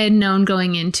wish I had known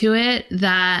going into it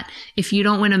that if you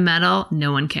don't win a medal,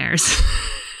 no one cares.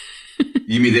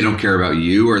 You mean they don't care about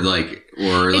you, or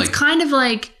it's kind of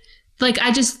like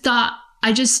I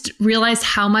just realized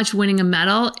how much winning a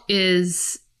medal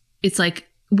is. It's like,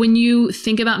 when you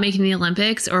think about making the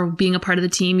Olympics or being a part of the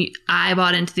team, I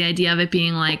bought into the idea of it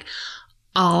being like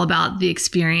all about the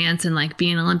experience and like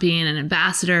being an Olympian and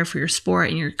ambassador for your sport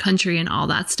and your country and all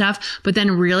that stuff. But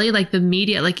then really like the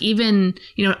media, like even,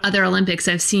 other Olympics,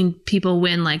 I've seen people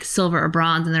win like silver or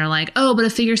bronze, and they're like, oh, but a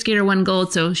figure skater won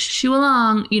gold, so shoe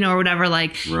along, or whatever.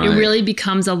 Like It really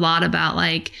becomes a lot about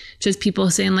like just people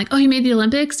saying like, oh, you made the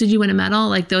Olympics? Did you win a medal?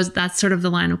 Like that's sort of the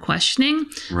line of questioning.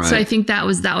 Right. So I think that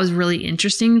was really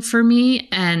interesting for me.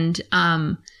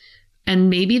 And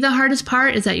maybe the hardest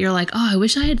part is that you're like, oh, I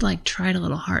wish I had like tried a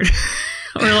little harder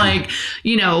or like,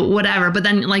 whatever. But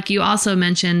then like you also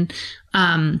mentioned,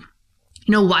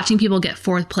 watching people get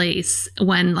fourth place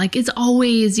when like, it's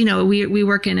always, we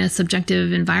work in a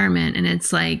subjective environment, and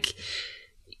it's like,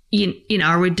 you know,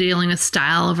 are we dealing with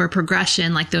style over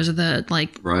progression? Like those are the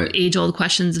like age old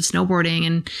questions of snowboarding.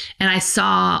 And I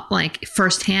saw like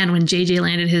firsthand when JJ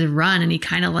landed his run and he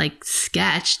kind of like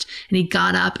sketched and he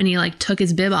got up and he like took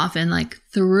his bib off and like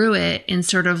threw it in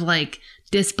sort of like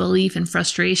disbelief and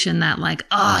frustration that like,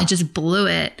 oh, I just blew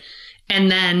it.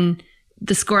 And then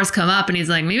the scores come up and he's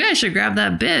like, maybe I should grab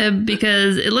that bib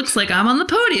because it looks like I'm on the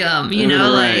podium. You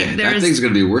know, like that thing's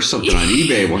going to be worth something on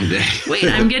eBay one day. Wait,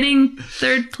 I'm getting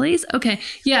third place. Okay.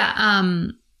 Yeah.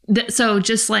 So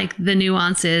just like the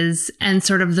nuances and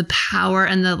sort of the power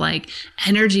and the like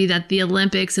energy that the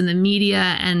Olympics and the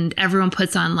media and everyone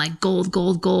puts on like gold,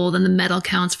 and the medal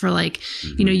counts for like,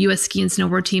 you know, US ski and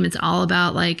snowboard team. It's all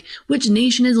about like which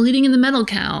nation is leading in the medal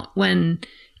count when,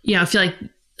 you know, I feel like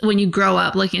when you grow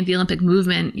up looking at the Olympic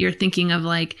movement, you're thinking of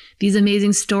like these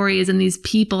amazing stories and these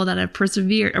people that have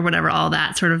persevered or whatever, all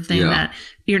that sort of thing that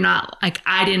you're not like,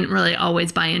 I didn't really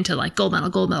always buy into like gold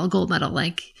medal,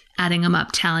 like adding them up,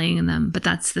 tallying them. But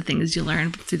that's the things you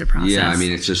learn through the process. Yeah. I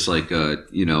mean, it's just like,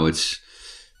 you know, it's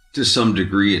to some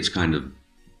degree, it's kind of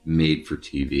made for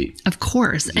TV. Of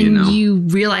course. And you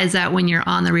realize that when you're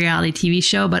on the reality TV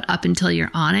show, but up until you're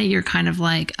on it, you're kind of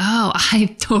like, oh,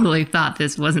 I totally thought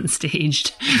this wasn't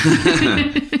staged.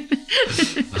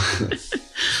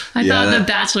 I thought The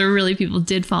Bachelor really people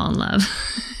did fall in love.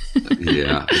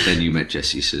 Yeah. But then you met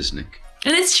Jesse Sisnick.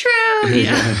 And it's true.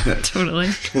 Yeah, totally.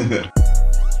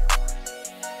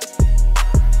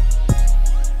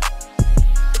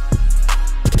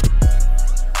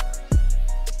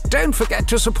 Don't forget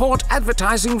to support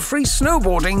advertising-free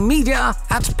snowboarding media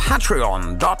at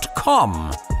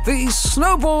patreon.com. The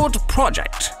Snowboard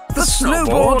Project. The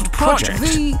Snowboard Project.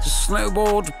 The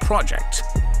Snowboard Project.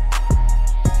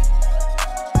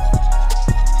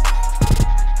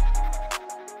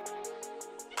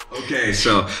 Okay,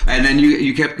 so, and then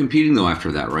you kept competing though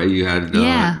after that, right? You had,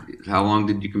 how long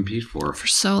did you compete for? For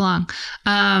so long.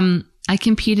 I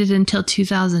competed until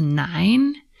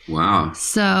 2009. Wow.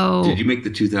 So did you make the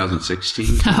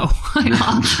 2016? No,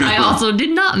 I also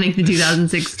did not make the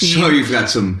 2016. So you've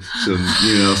got some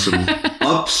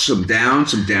ups, some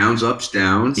downs, ups,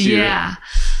 downs. Yeah,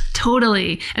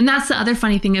 totally. And that's the other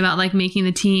funny thing about like making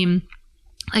the team.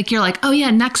 Like you're like, oh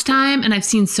yeah, next time. And I've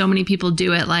seen so many people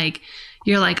do it. Like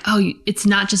you're like, oh, it's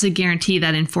not just a guarantee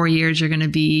that in 4 years you're going to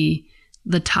be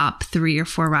the top 3 or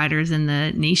 4 riders in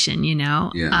the nation, you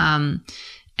know? Yeah.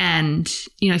 And,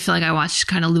 you know, I feel like I watched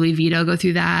kind of Louis Vito go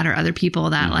through that or other people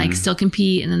that like still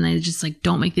compete and then they just like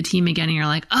don't make the team again. And you're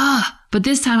like, but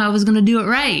this time I was going to do it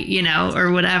right, you know,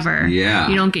 or whatever. Yeah.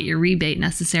 You don't get your rebate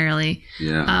necessarily.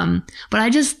 Yeah. But I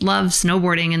just love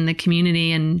snowboarding and the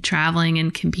community and traveling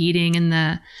and competing in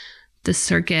the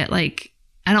circuit. Like,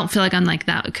 I don't feel like I'm like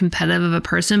that competitive of a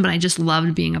person, but I just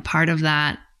loved being a part of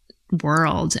that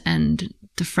world and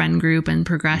the friend group and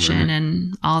progression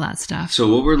and all that stuff. So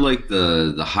what were like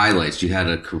the highlights? You had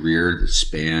a career that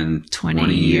spanned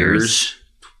 20 years.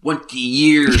 20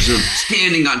 years of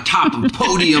standing on top of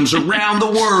podiums around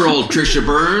the world, Tricia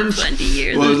Byrnes. 20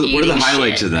 years What are the shit.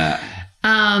 highlights of that?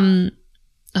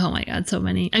 Oh my God, so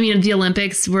many. I mean, the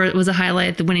Olympics was a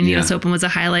highlight. The winning the US Open was a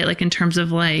highlight, like in terms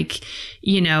of like,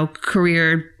 you know,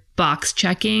 career box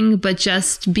checking, but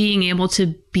just being able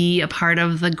to be a part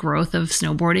of the growth of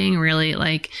snowboarding, really,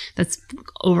 like that's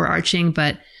overarching.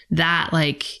 But that,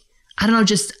 like, I don't know,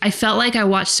 just I felt like I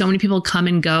watched so many people come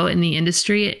and go in the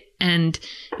industry, and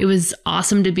it was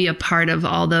awesome to be a part of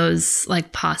all those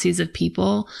like posses of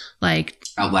people, like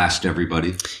outlast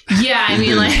everybody. Yeah, I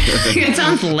mean, like it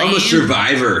sounds lame. I'm a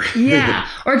survivor. Yeah,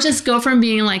 or just go from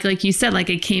being like you said, like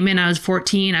I came in, I was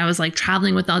 14, I was like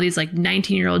traveling with all these like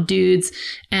 19-year-old dudes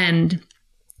and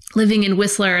living in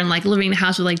Whistler and like living in the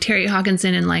house with like Terry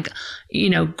Hawkinson and like, you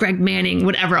know, Greg Manning,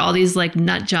 whatever, all these like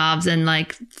nut jobs and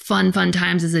like fun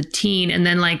times as a teen, and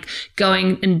then like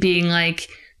going and being like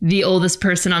the oldest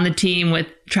person on the team with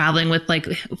traveling with like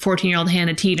 14-year-old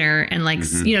Hannah Teener and like,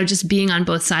 you know, just being on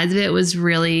both sides of it was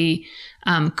really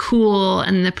cool.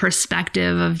 And the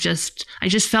perspective of just, I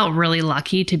just felt really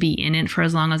lucky to be in it for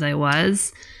as long as I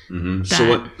was.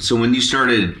 So when you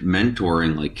started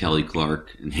mentoring like Kelly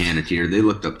Clark and Hannah Teener, they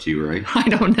looked up to you, right? I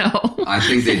don't know. I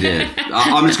think they did.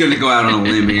 I'm just going to go out on a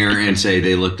limb here and say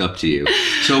they looked up to you.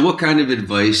 So what kind of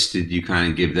advice did you kind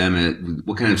of give them?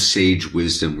 What kind of sage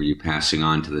wisdom were you passing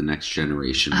on to the next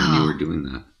generation when you were doing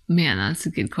that? Man, that's a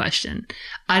good question.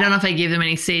 I don't know if I gave them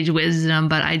any sage wisdom,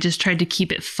 but I just tried to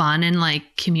keep it fun and like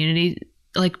community,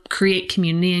 like create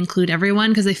community, include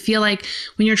everyone. Because I feel like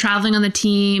when you're traveling on the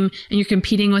team and you're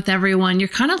competing with everyone, you're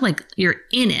kind of like, you're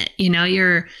in it, you know,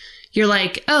 you're you're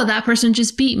like, oh, that person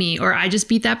just beat me, or I just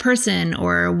beat that person,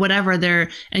 or whatever.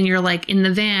 And you're like in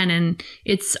the van, and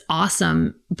it's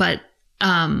awesome. But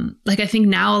like, I think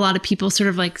now a lot of people sort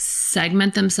of like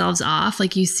segment themselves off.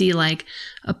 Like you see like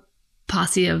a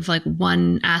posse of like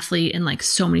one athlete and like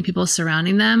so many people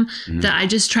surrounding them, that I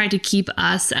just try to keep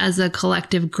us as a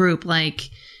collective group, like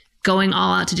going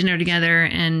all out to dinner together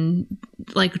and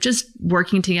like just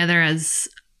working together as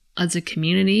a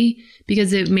community,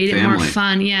 because it made it more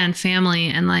fun. Yeah. And family.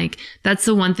 And like, that's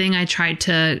the one thing I tried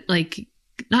to like,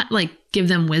 not like give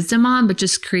them wisdom on, but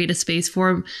just create a space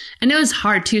for. And it was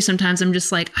hard too. Sometimes I'm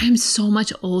just like, I'm so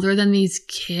much older than these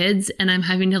kids, and I'm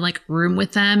having to like room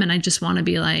with them. And I just want to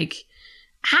be like,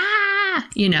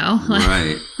 you know, like,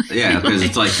 right. Yeah. Because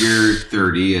it's like you're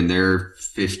 30 and they're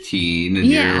 15 and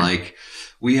you're like,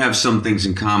 we have some things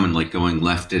in common, like going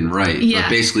left and right. Yeah. But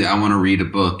basically, I want to read a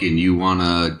book and you want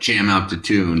to jam out to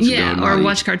tunes. Yeah, or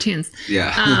watch cartoons.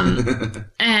 Yeah.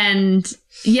 And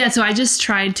yeah, so I just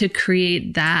tried to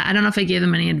create that. I don't know if I gave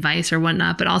them any advice or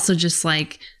whatnot, but also just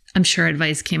like, I'm sure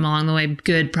advice came along the way,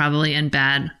 good probably and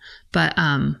bad. But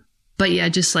yeah,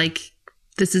 just like,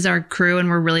 this is our crew and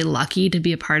we're really lucky to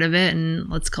be a part of it, and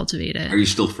let's cultivate it. Are you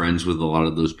still friends with a lot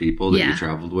of those people that you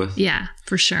traveled with? Yeah,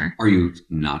 for sure. Are you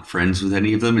not friends with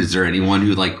any of them? Is there anyone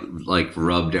who like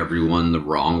rubbed everyone the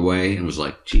wrong way and was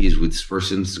like, geez, this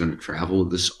person's going to travel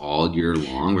with us all year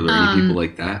long? Were there any people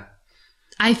like that?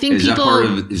 I think is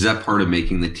that part of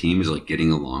making the team, is like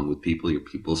getting along with people, your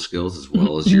people skills, as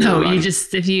well as your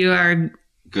if you are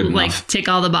good enough, like tick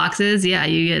all the boxes,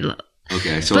 you get.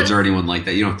 Okay, so is there anyone like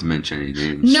that? You don't have to mention any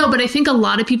names. No, but I think a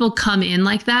lot of people come in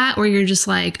like that, where you're just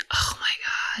like, oh my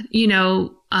God, you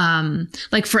know,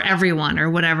 like for everyone or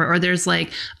whatever. Or there's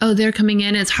like, oh, they're coming in.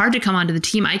 And it's hard to come onto the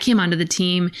team. I came onto the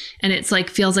team and it's like,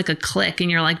 feels like a clique,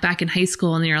 and you're like back in high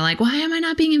school and you're like, why am I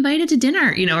not being invited to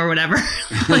dinner? You know, or whatever.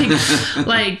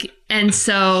 And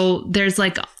so there's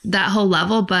like that whole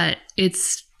level, but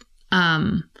it's,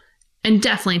 and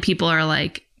definitely people are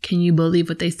like, can you believe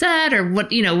what they said, or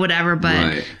what, you know, whatever.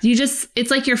 But it's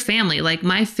like your family. Like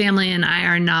my family and I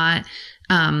are not,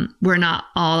 we're not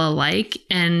all alike,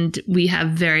 and we have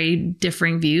very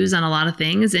differing views on a lot of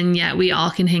things. And yet we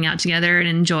all can hang out together and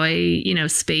enjoy, you know,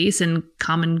 space and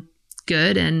common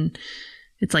good. And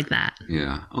it's like that.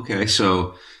 Yeah. Okay.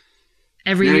 So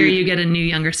every year you get a new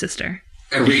younger sister.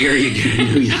 Every year you get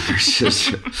a new younger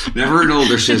sister. Never an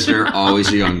older sister,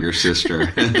 always a younger sister.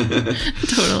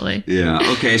 Totally. Yeah.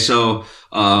 Okay. So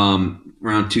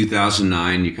around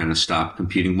 2009, you kind of stopped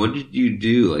competing. What did you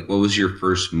do? Like, what was your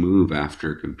first move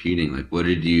after competing? Like, what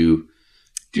did you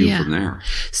do from there?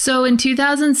 So in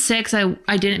 2006, I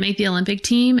didn't make the Olympic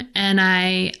team,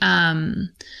 and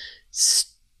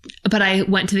but I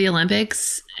went to the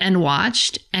Olympics and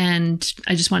watched, and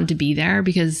I just wanted to be there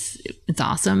because it's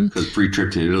awesome. Because free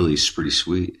trip to Italy is pretty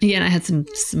sweet. Yeah, and I had some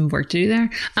work to do there.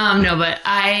 No, but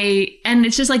and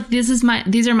it's just like,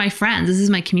 these are my friends. This is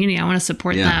my community. I want to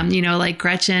support them. You know, like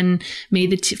Gretchen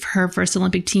made her first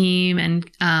Olympic team, and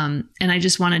I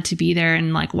just wanted to be there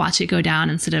and like watch it go down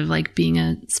instead of like being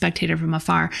a spectator from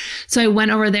afar. So I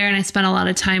went over there and I spent a lot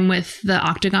of time with the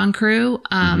Octagon crew.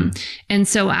 And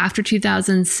so after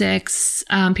 2006,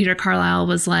 Peter Carlisle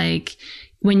was like,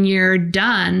 when you're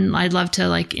done, I'd love to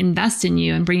like invest in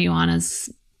you and bring you on as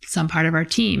some part of our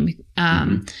team.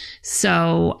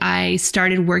 So I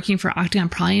started working for Octagon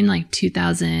probably in like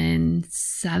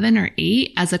 2007 or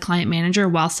 8 as a client manager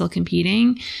while still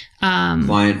competing.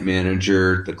 Client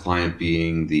manager, the client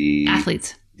being the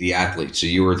athletes. The athlete. So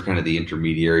you were kind of the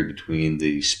intermediary between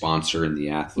the sponsor and the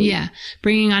athlete. Yeah.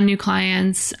 Bringing on new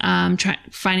clients,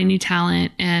 finding new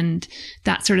talent and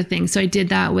that sort of thing. So I did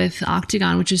that with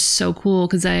Octagon, which is so cool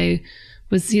because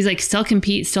he's like, still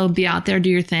compete, still be out there,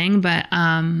 do your thing. But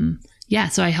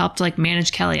so I helped like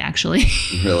manage Kelly actually.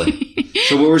 Really?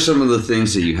 So what were some of the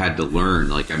things that you had to learn?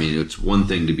 Like, I mean, it's one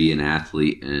thing to be an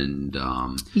athlete and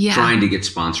trying to get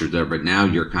sponsored there, but now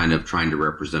you're kind of trying to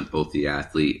represent both the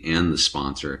athlete and the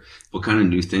sponsor. What kind of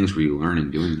new things were you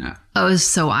learning doing that? Oh, it was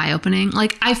so eye-opening.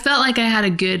 Like, I felt like I had a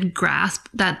good grasp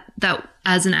that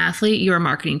as an athlete, you're a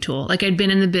marketing tool. Like, I'd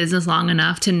been in the business long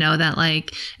enough to know that,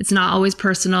 like, it's not always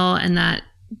personal, and that,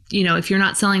 you know, if you're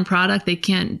not selling product, they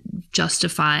can't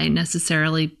justify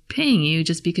necessarily paying you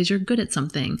just because you're good at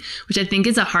something, which I think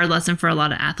is a hard lesson for a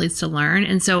lot of athletes to learn.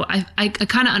 And so I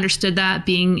kind of understood that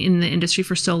being in the industry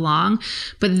for so long,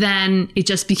 but then it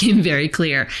just became very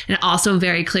clear. And also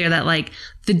very clear that like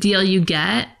the deal you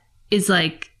get is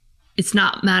like, it's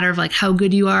not a matter of like how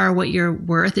good you are or what you're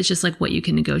worth. It's just like what you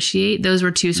can negotiate. Those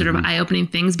were two sort of eye-opening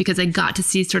things because I got to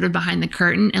see sort of behind the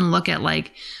curtain and look at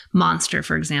like Monster,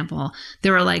 for example.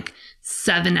 There were like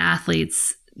 7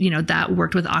 athletes that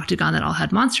worked with Octagon that all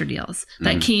had monster deals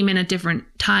that came in at different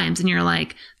times. And you're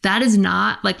like, that is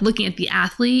not like looking at the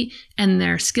athlete and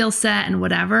their skill set and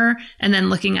whatever, and then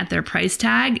looking at their price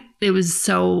tag. It was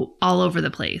so all over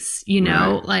the place,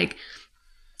 Right. like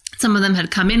some of them had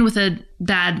come in with a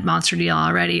bad monster deal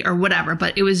already or whatever,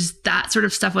 but it was that sort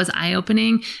of stuff was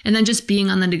eye-opening. And then just being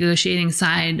on the negotiating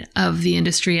side of the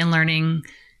industry and learning,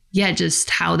 just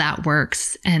how that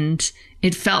works. And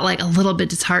it felt like a little bit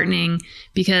disheartening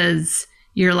because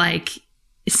you're like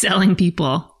selling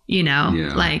people,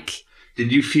 like.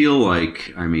 Did you feel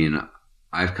like, I mean,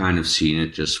 I've kind of seen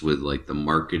it just with like the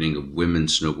marketing of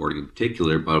women's snowboarding in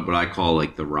particular, but what I call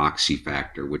like the Roxy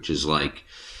factor, which is like,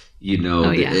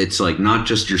 it's like not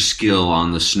just your skill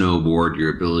on the snowboard,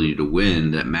 your ability to win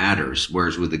that matters.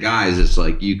 Whereas with the guys, it's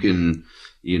like you can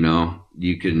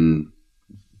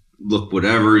look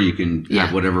whatever, you can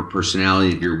have whatever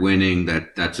personality. If you're winning,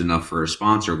 that's enough for a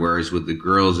sponsor. Whereas with the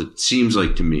girls, it seems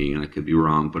like to me, and I could be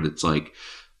wrong, but it's like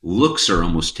looks are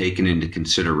almost taken into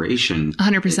consideration.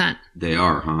 100%. They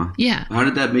are, huh? Yeah. How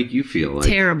did that make you feel? Like,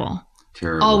 Terrible.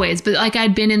 Always. But like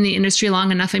I'd been in the industry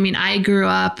long enough. I mean, I grew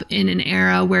up in an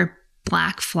era where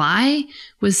Black Fly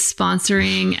was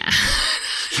sponsoring.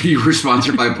 You were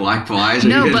sponsored by Black Flies?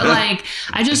 No, but like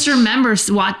I just remember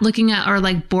looking at or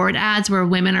like board ads where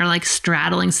women are like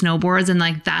straddling snowboards and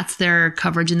like that's their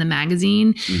coverage in the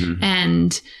magazine. Mm-hmm.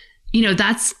 And,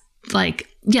 that's like,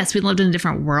 yes, we lived in a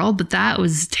different world, but that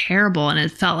was terrible. And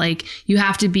it felt like you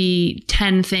have to be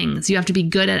 10 things. You have to be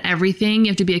good at everything.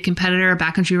 You have to be a competitor, a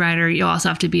backcountry rider. You also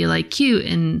have to be like cute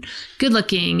and good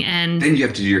looking. And you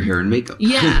have to do your hair and makeup.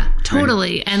 Yeah,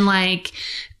 totally. Right. And like,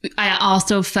 I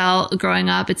also felt growing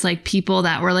up, it's like people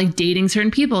that were like dating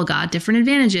certain people got different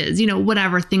advantages,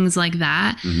 whatever, things like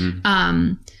that.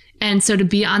 Mm-hmm. And so to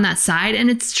be on that side, and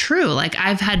it's true, like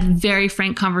I've had very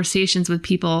frank conversations with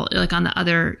people like on the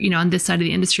other, on this side of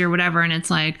the industry or whatever. And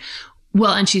it's like,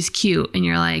 well, and she's cute. And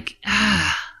you're like,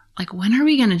 like, when are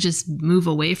we going to just move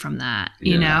away from that?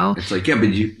 It's like, but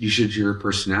you should hear her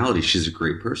personality. She's a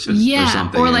great person. Yeah. Or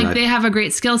something. Or like they have a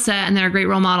great skill set and they're a great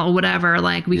role model, whatever.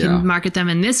 Like we can market them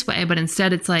in this way, but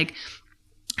instead it's like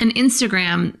an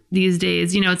Instagram these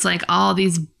days, it's like all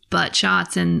these butt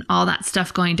shots and all that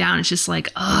stuff going down. It's just like,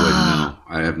 I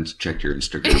haven't checked your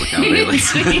Instagram account lately.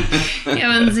 You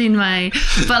haven't seen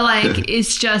but like,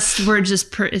 it's just,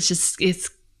 it's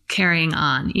carrying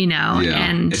on,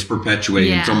 and it's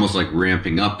perpetuating. It's almost like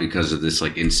ramping up because of this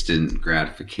like instant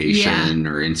gratification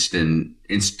or instant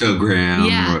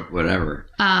Instagram or whatever.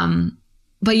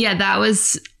 But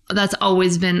that's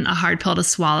always been a hard pill to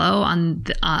swallow on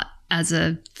as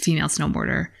a female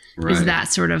snowboarder, is that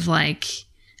sort of like,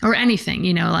 or anything,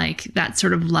 like that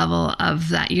sort of level of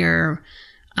that your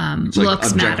looks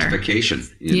like matter. Objectification,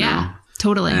 you know?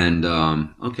 Totally. And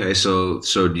okay, so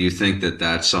do you think that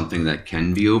that's something that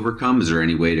can be overcome? Is there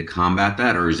any way to combat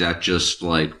that, or is that just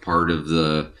like part of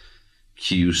the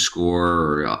Q score,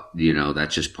 or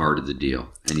that's just part of the deal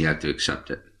and you have to accept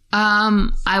it?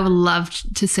 I would love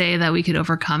to say that we could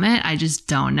overcome it. I just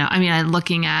don't know. I mean, I'm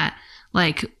looking at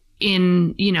like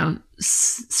in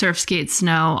surf, skate,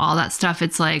 snow, all that stuff.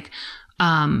 It's like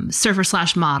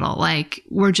surfer/model. Like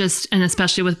we're just, and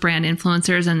especially with brand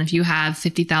influencers, and if you have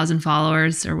 50,000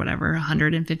 followers or whatever,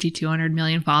 150, 200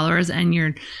 million followers, and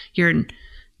you're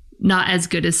not as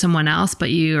good as someone else, but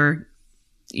you're,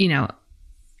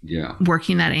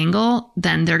 working that angle,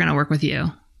 then they're going to work with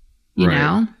you, you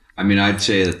know? I mean, I'd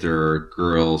say that there are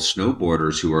girl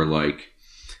snowboarders who are like,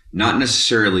 not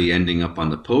necessarily ending up on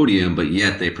the podium, but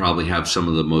yet they probably have some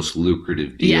of the most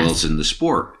lucrative deals in the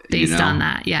sport. Based on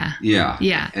that, yeah.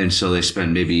 And so they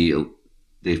spend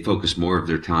they focus more of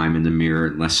their time in the mirror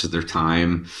and less of their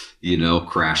time,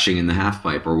 crashing in the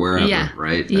halfpipe or wherever,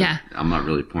 right? I'm not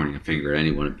really pointing a finger at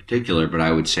anyone in particular, but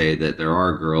I would say that there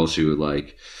are girls who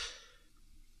like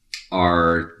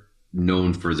are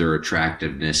known for their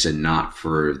attractiveness and not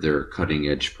for their cutting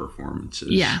edge performances.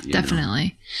 Yeah,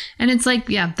 definitely. And it's like,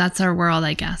 that's our world,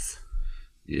 I guess.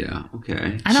 Yeah.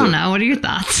 Okay. I don't know. What are your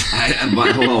thoughts?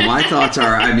 My thoughts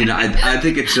are, I mean, I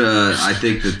think it's I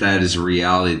think that is a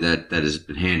reality that has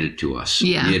been handed to us.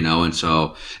 Yeah. And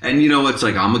so, and it's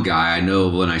like, I'm a guy, I know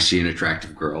when I see an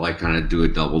attractive girl, I kind of do a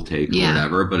double take or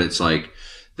whatever, but it's like,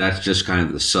 that's just kind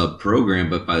of the sub program.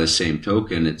 But by the same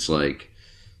token, it's like,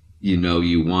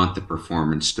 you want the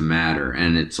performance to matter.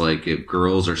 And it's like, if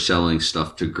girls are selling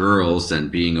stuff to girls, then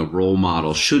being a role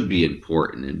model should be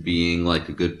important, and being like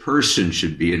a good person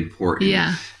should be important.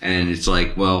 Yeah. And it's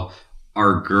like, well,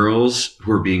 are girls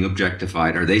who are being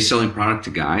objectified, are they selling product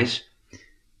to guys?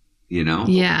 You know?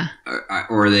 Yeah.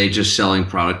 Or are they just selling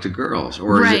product to girls?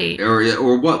 Or right.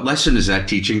 Or what lesson is that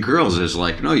teaching girls? Is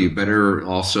like, no, you better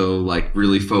also like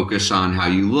really focus on how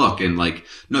you look, and like,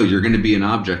 no, you're going to be an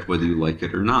object whether you like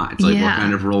it or not. It's like, what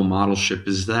kind of role modelship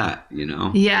is that? You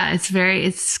know? Yeah,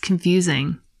 it's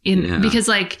confusing because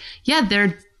like,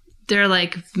 they're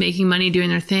like making money doing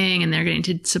their thing, and they're getting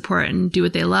to support and do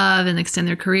what they love and extend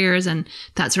their careers and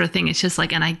that sort of thing. It's just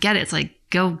like, and I get it. It's like,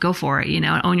 go for it, you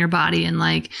know, own your body and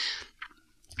like,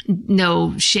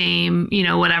 no shame, you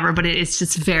know, whatever. But it's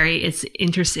just it's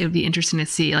interesting. It would be interesting to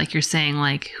see, like you're saying,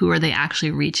 like, who are they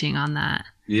actually reaching on that?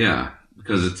 Yeah.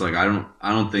 Because it's like, I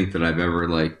don't think that I've ever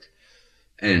like,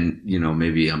 and you know,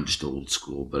 maybe I'm just old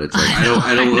school, but it's like,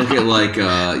 I don't look at like,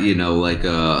 you know, like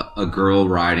a girl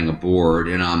riding a board,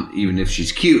 and even if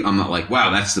she's cute, I'm not like,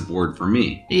 wow, that's the board for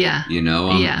me. Yeah. You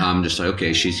know, I'm just like,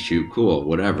 okay, she's cute, cool,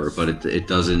 whatever. But it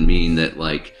doesn't mean that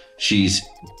like she's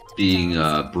being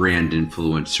a brand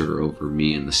influencer over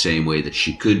me in the same way that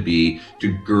she could be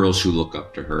to girls who look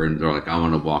up to her and they're like, I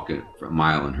want to walk a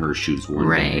mile in her shoes one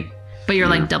day. But you're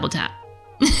like, double tap.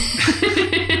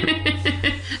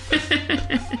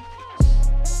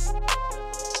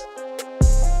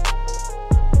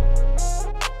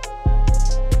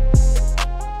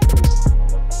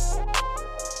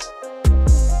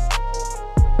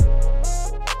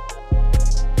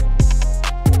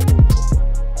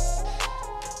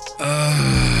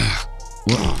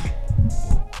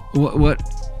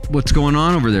 What's going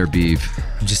on over there, Beeve?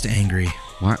 I'm just angry.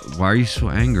 Why are you so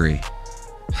angry?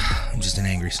 I'm just an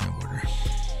angry snowboarder.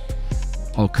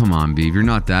 Oh, come on, Beeve. You're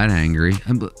not that angry.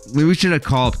 Maybe we should have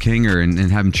called up Kinger and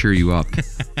have him cheer you up.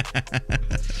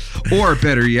 Or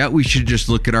better yet, we should just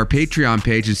look at our Patreon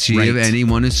page and see if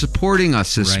anyone is supporting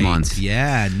us this month.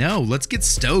 Yeah, no, let's get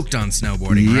stoked on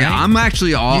snowboarding. Yeah, right? I'm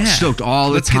actually stoked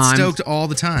all the time. Let's get stoked all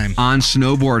the time on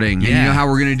snowboarding. Yeah. And you know how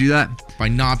we're going to do that? By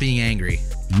not being angry.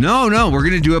 No, we're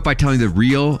going to do it by telling the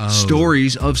real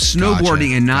stories of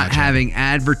snowboarding and not having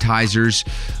advertisers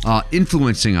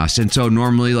influencing us. And so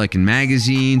normally, like in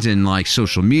magazines and like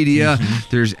social media,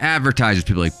 there's advertisers,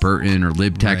 people like Burton or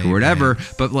LibTech or whatever.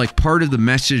 Right. But like part of the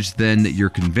message then that you're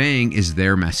conveying is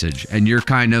their message. And you're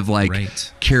kind of like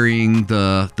carrying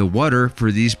the water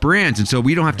for these brands. And so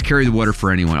we don't have to carry the water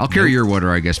for anyone. I'll carry your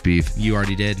water, I guess, Beef. You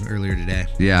already did earlier today.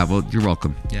 Yeah, well, you're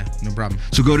welcome. Yeah, no problem.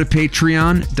 So go to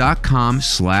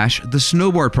patreon.com/The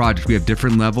Snowboard Project. We have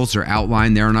different levels. They're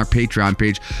outlined there on our Patreon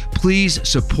page. Please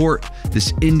support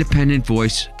this independent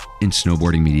voice in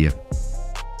snowboarding media.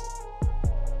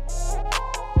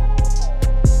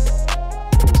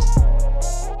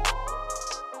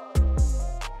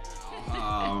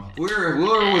 Where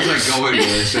was I going with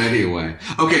this anyway?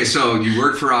 Okay, so you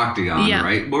worked for Octagon,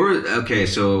 right?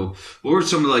 So what were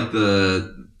some of like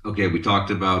we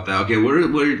talked about that. Okay, where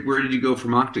did you go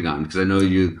from Octagon? Because I know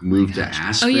you moved to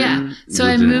Aspen. Oh yeah, so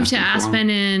I moved to Aspen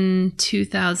in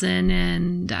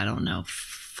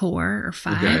 2004 or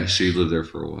 5. Okay, so you lived there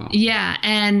for a while. Yeah,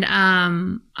 and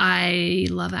I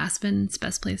love Aspen. It's the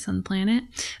best place on the planet.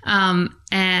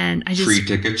 And I just free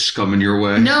tickets coming your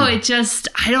way. No, I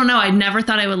don't know. I never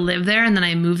thought I would live there, and then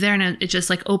I moved there, and it just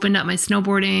like opened up my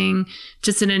snowboarding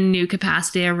just in a new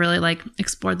capacity. I really like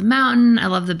explored the mountain. I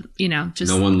love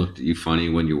just. No one looked at you funny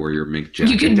when you wore your mink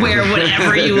jacket. You could wear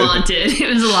whatever you wanted.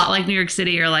 It was a lot like New York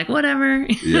City. You're like whatever.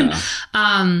 Yeah.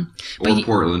 Or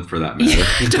Portland for that matter.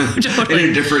 Totally. In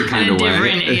a different kind of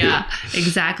way. Yeah,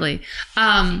 exactly.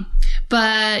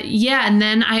 But yeah, and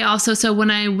then I also, so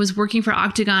when I was working for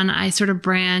Octagon, I sort of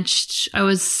branched. I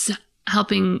was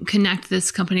helping connect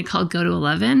this company called Go to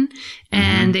 11,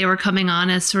 and they were coming on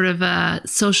as sort of a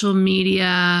social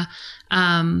media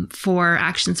for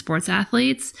action sports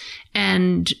athletes.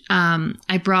 And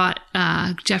I brought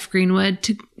Jeff Greenwood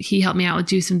he helped me out with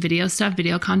do some video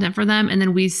content for them. And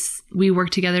then we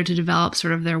worked together to develop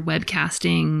sort of their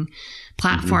webcasting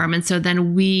platform. And so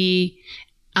then we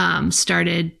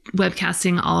started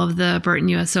webcasting all of the Burton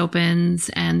US Opens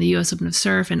and the US Open of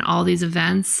Surf and all these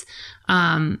events.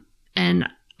 And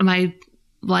my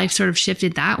life sort of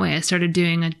shifted that way. I started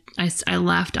doing I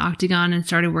left Octagon and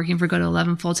started working for Go to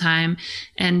 11 full time,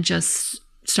 and just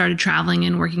started traveling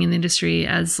and working in the industry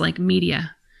as like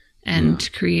media and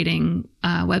creating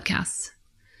webcasts.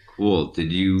 Cool.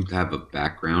 Did you have a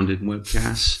background in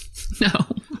webcasts? No.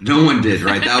 No one did,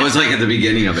 right? That was like at the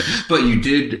beginning of it. But you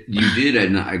did,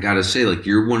 and I gotta say, like,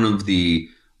 you're one of the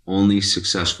only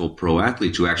successful pro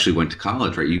athletes who actually went to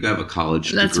college, right? You got a college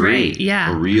degree. That's right,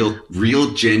 yeah. A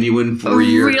real genuine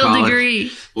 4-year college.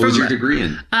 Degree. What was your degree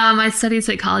in? I studied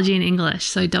psychology and English,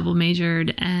 so I double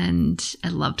majored, and I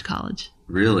loved college.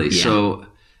 Really? Yeah. So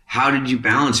how did you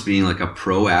balance being like a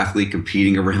pro athlete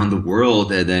competing around the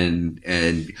world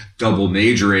and double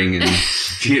majoring and,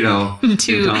 you know,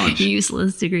 two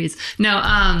useless degrees?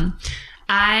 No,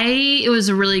 it was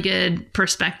a really good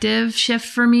perspective shift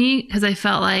for me because I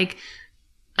felt like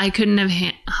I couldn't have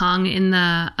hung in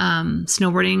the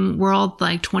snowboarding world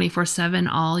like 24/7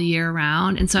 all year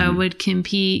round. And so I would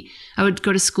compete. I would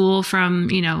go to school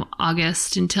from, you know,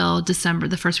 August until December,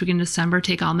 the first week in December,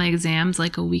 take all my exams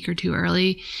like a week or two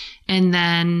early, and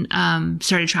then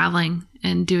started traveling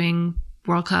and doing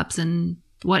World Cups and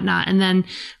whatnot, and then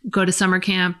go to summer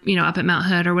camp, you know, up at Mount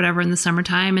Hood or whatever in the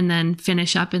summertime, and then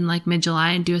finish up in like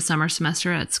mid-July and do a summer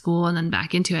semester at school and then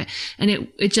back into it. And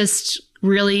it just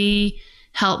really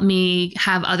helped me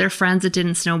have other friends that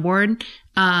didn't snowboard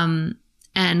and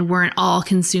weren't all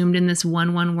consumed in this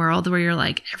one world where you're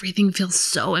like, everything feels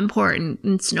so important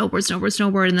and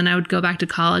snowboard. And then I would go back to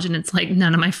college and it's like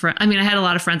none of my friends, I mean, I had a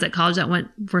lot of friends at college that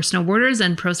were snowboarders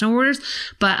and pro snowboarders,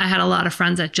 but I had a lot of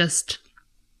friends that just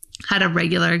had a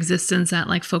regular existence that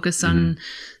like focused on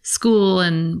school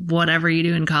and whatever you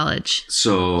do in college.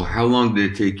 So how long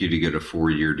did it take you to get a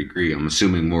 4-year degree? I'm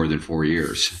assuming more than 4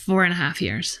 years. 4.5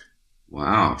 years.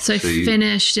 Wow. So I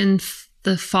finished in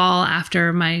the fall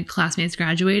after my classmates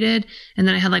graduated, and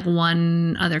then I had like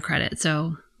one other credit.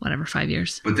 So whatever, 5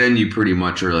 years. But then you pretty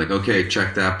much are like, okay,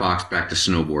 check that box, back to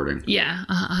snowboarding. Yeah,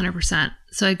 100%.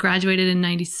 So I graduated in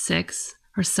 96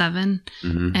 or 7.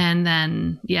 And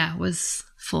then, was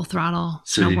full throttle.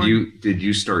 So did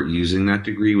you start using that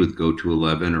degree with Go to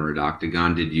 11 or at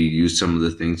Octagon? Did you use some of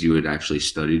the things you had actually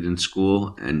studied in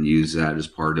school and use that as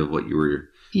part of what you were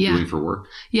doing for work?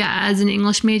 Yeah, as an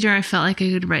English major, I felt like I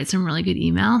could write some really good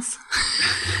emails.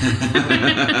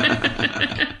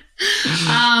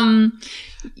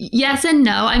 Yes and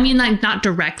no. I mean, like not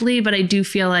directly, but I do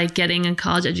feel like getting a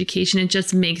college education, it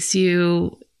just makes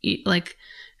you like,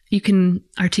 you can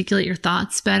articulate your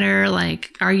thoughts better,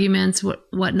 like arguments,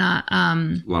 whatnot.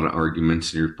 A lot of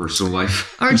arguments in your personal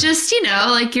life. Or just, you know,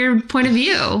 like your point of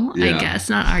view, I guess,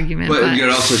 not argument. But it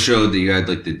also showed that you had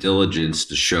like the diligence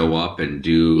to show up and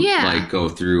do, like go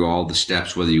through all the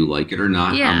steps, whether you like it or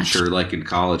not. Yeah. I'm sure like in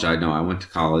college, I know I went to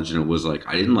college and it was like,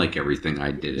 I didn't like everything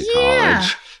I did at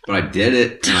college, but I did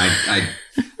it and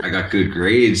I got good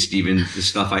grades. Even the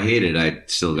stuff I hated, I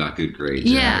still got good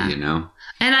grades. Yeah. You know?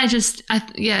 And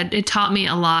it taught me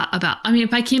a lot about, I mean,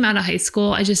 if I came out of high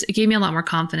school, it gave me a lot more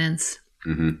confidence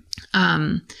in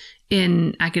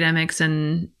academics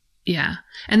and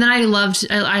And then I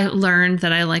learned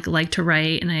that I like to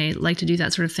write and I like to do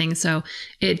that sort of thing. So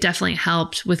it definitely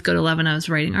helped with Go to 11. I was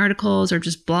writing articles or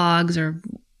just blogs or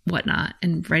whatnot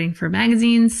and writing for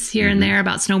magazines here and there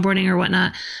about snowboarding or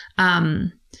whatnot.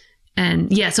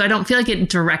 So I don't feel like it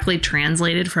directly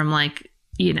translated from like,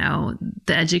 you know,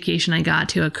 the education I got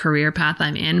to a career path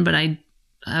I'm in, but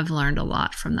I've learned a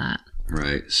lot from that.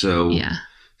 Right. So,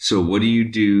 So what do you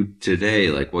do today?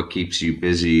 Like what keeps you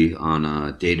busy on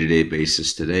a day-to-day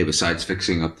basis today besides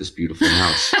fixing up this beautiful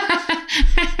house?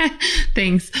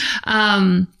 Thanks.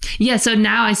 So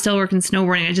now I still work in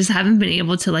snowboarding. I just haven't been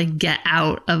able to like get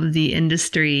out of the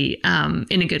industry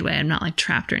in a good way. I'm not like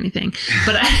trapped or anything,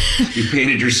 but you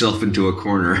painted yourself into a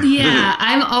corner.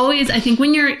 I think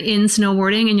when you're in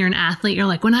snowboarding and you're an athlete, you're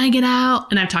like, when I get out,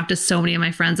 and I've talked to so many of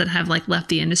my friends that have like left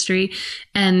the industry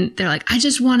and they're like, I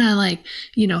just want to like,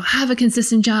 you know, have a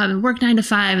consistent job and work 9 to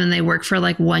 5. And they work for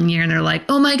like 1 year and they're like,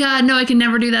 oh my God, no, I can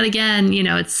never do that again. You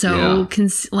know, it's so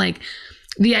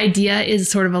the idea is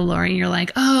sort of alluring. You're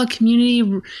like, oh, community,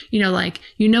 you know, like,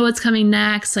 you know what's coming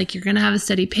next. Like you're going to have a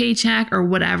steady paycheck or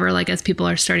whatever, like as people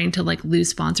are starting to like lose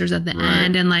sponsors at the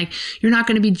end. And like, you're not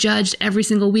going to be judged every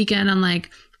single weekend on like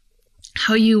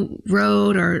how you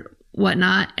rode or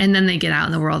whatnot. And then they get out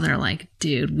in the world and they're like,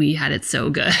 dude, we had it so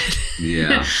good.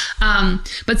 Yeah.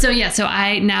 So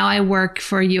I work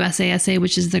for USASA,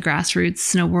 which is the grassroots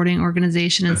snowboarding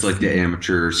organization. It's like the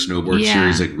amateur snowboard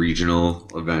series, like regional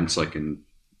events, like in,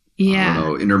 I don't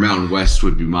know, Intermountain West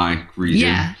would be my region.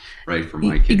 Yeah. Right, for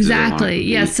my kids. Exactly.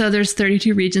 Yeah. So there's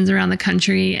 32 regions around the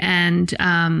country, and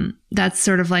that's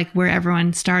sort of like where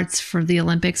everyone starts for the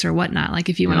Olympics or whatnot. Like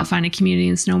if you want to find a community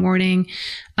in snowboarding,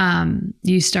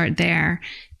 you start there.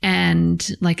 And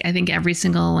like I think every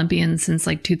single Olympian since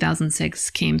like 2006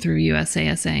 came through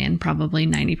USASA, and probably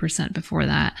 90% before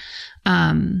that.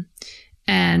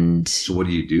 And so what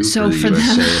do you do for the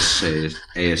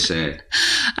USASA?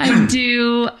 I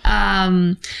do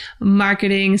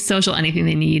marketing, social, anything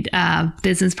they need,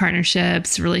 business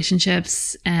partnerships,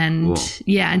 relationships, and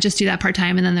and just do that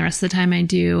part-time. And then the rest of the time I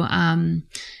do,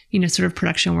 sort of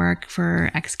production work for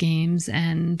X Games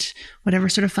and whatever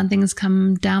sort of fun things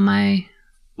come down my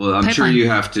Well, I'm sure pipeline. you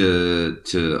have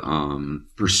to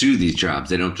pursue these jobs.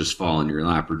 They don't just fall in your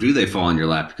lap, or do they fall in your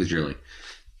lap because you're like,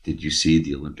 did you see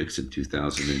the Olympics in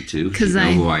 2002? Because you know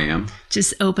I who I am.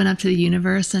 just open up to the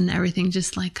universe and everything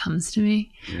just like comes to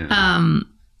me.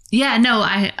 Yeah. No,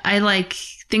 I like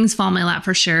things fall in my lap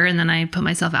for sure, and then I put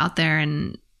myself out there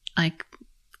and like,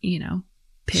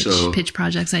 pitch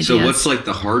projects, ideas. So what's like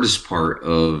the hardest part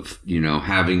of,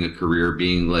 having a career,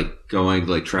 being like going,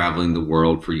 like traveling the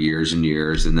world for years and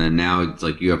years, and then now it's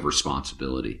like you have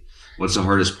responsibility. What's the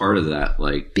hardest part of that?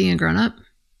 Like being a grown up?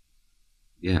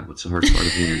 Yeah. What's the hardest part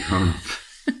of being a grown up?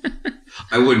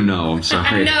 I wouldn't know. I'm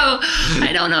sorry.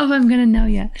 I don't know if I'm going to know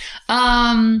yet.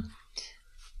 I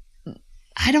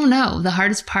don't know. The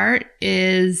hardest part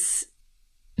is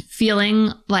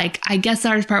feeling like, I guess the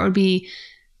hardest part would be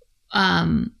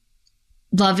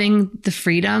loving the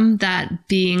freedom that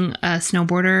being a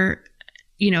snowboarder,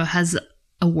 has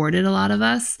awarded a lot of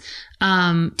us,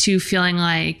 to feeling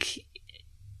like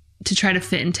to try to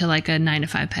fit into like a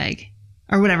 9-to-5 peg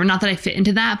or whatever. Not that I fit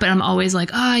into that, but I'm always like,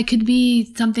 oh, I could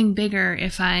be something bigger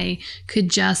if I could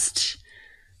just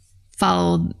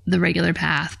follow the regular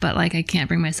path, but like I can't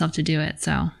bring myself to do it.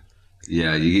 So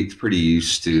yeah, you get pretty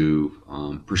used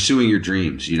to pursuing your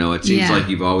dreams. It seems like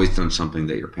you've always done something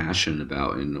that you're passionate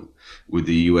about, and with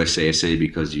the USASA,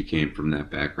 because you came from that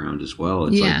background as well,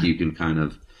 it's like you can kind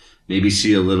of maybe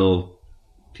see a little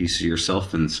piece of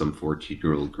yourself in some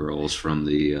 14-year-old girls from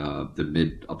the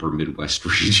upper Midwest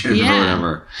region or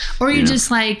whatever. Or you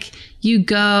just like, you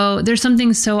go, there's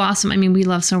something so awesome. I mean, we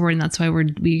love snowboarding. That's why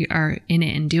we are in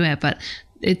it and do it. But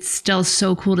it's still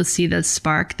so cool to see the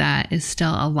spark that is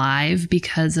still alive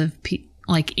because of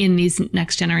like in these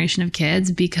next generation of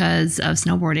kids, because of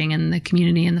snowboarding and the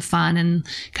community and the fun and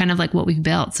kind of like what we've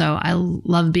built. So I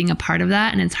love being a part of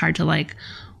that. And it's hard to like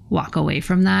walk away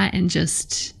from that and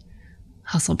just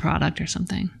hustle product or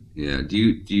something. Yeah. Do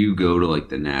you go to like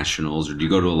the nationals, or do you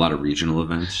go to a lot of regional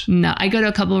events? No, I go to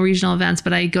a couple of regional events,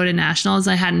 but I go to nationals.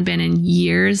 I hadn't been in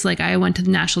years. Like I went to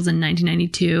the nationals in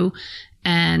 1992,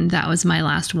 and that was my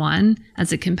last one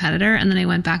as a competitor. And then I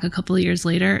went back a couple of years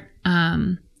later,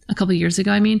 a couple of years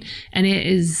ago, and it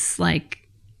is like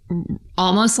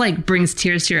almost like brings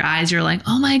tears to your eyes. You're like,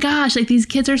 oh my gosh, like these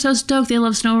kids are so stoked. They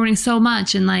love snowboarding so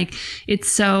much. And like, it's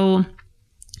so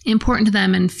important to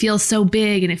them and feels so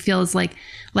big, and it feels like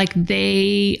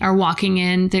they are walking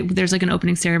in. There's like an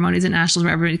opening ceremonies at nationals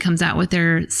where everybody comes out with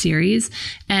their series,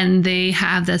 and they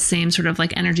have the same sort of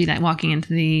like energy that walking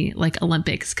into the like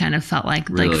Olympics kind of felt like.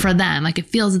 Really? Like for them, like it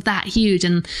feels that huge.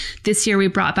 And this year we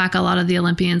brought back a lot of the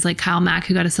Olympians, like Kyle Mack,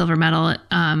 who got a silver medal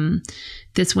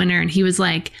this winter, and he was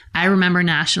like, I remember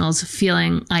nationals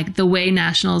feeling like the way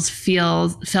nationals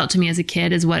felt to me as a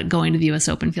kid is what going to the US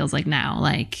Open feels like now.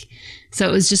 Like, so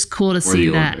it was just cool to see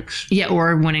that. Olympics. Yeah,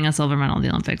 or winning a silver medal in the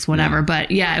Olympics, whatever. Yeah. But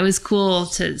yeah, it was cool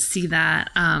to see that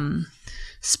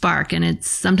spark. And it's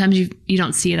sometimes you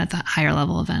don't see it at the higher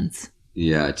level events.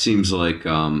 Yeah, it seems like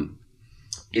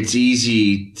it's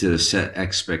easy to set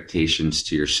expectations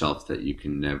to yourself that you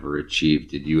can never achieve.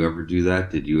 Did you ever do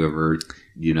that? Did you ever,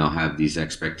 have these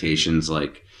expectations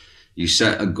like you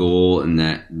set a goal and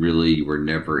that really you were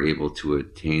never able to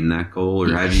attain that goal?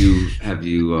 Or have you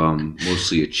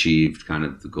mostly achieved kind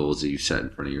of the goals that you set in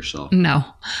front of yourself? No.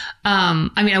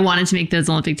 I wanted to make those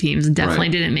Olympic teams. Definitely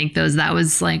didn't make those. That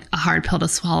was like a hard pill to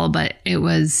swallow, but it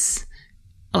was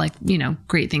like,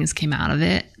 great things came out of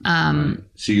it. Right.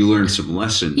 So you learned some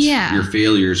lessons. Yeah. Your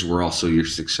failures were also your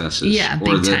successes. Yeah,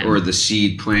 big time. Or the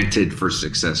seed planted for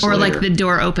success or later. Like the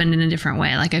door opened in a different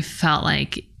way. Like I felt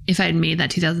like if I had made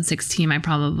that 2006 team,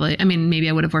 maybe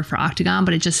I would have worked for Octagon,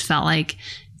 but it just felt like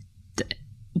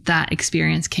that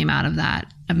experience came out of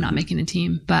that, of not making a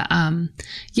team. But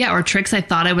or tricks I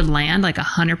thought I would land like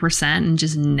 100% and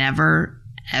just never,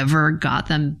 ever got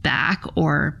them back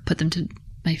or put them to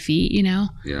my feet,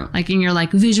 Yeah. Like, and you're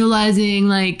like visualizing,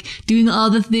 like doing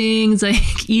all the things,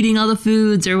 like eating all the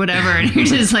foods or whatever. And you're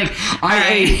just like, I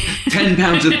ate 10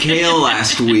 pounds of kale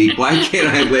last week. Why can't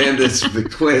I land this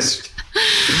twist?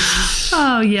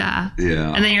 Oh, yeah.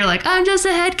 Yeah. And then you're like, I'm just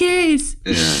a head case.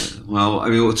 Yeah.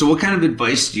 Well, so what kind of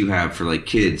advice do you have for like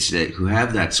kids who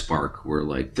have that spark, who are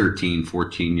like 13,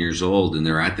 14 years old and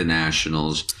they're at the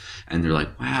nationals and they're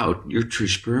like, wow, you're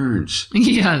Tricia Byrnes.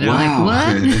 Yeah. They're like,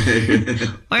 what?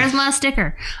 Where's my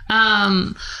sticker?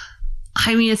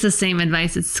 It's the same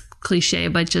advice. It's cliche,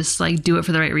 but just like do it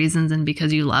for the right reasons and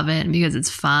because you love it and because it's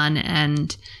fun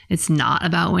and it's not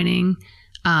about winning.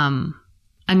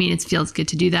 It feels good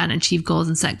to do that and achieve goals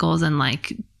and set goals and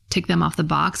like tick them off the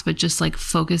box, but just like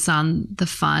focus on the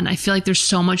fun. I feel like there's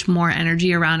so much more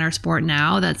energy around our sport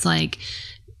now that's like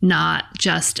not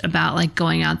just about like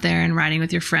going out there and riding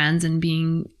with your friends and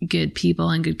being good people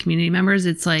and good community members.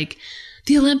 It's like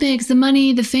the Olympics, the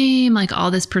money, the fame, like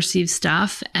all this perceived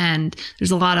stuff. And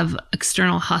there's a lot of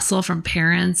external hustle from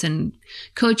parents and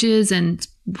coaches and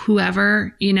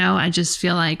whoever, you know. I just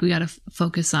feel like we got to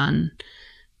focus on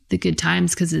the good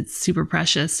times because it's super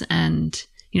precious. And,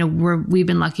 you know, we've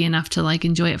been lucky enough to like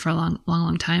enjoy it for a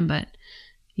long time. But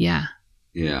yeah.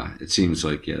 Yeah. It seems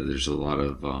like, there's a lot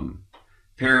of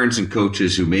parents and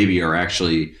coaches who maybe are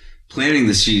actually planting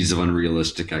the seeds of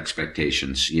unrealistic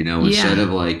expectations, you know, instead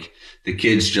of like the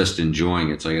kids just enjoying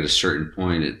it. It's like at a certain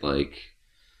point, it like,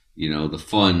 you know, the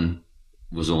fun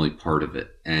was only part of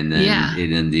it. And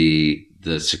then the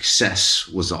success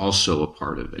was also a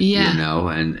part of it, you know,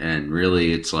 and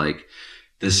really it's like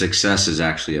the success is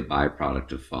actually a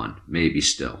byproduct of fun, maybe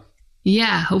still.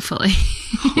 Yeah, hopefully.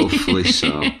 Hopefully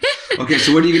so. Okay,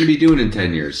 so what are you going to be doing in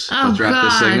 10 years? Let's wrap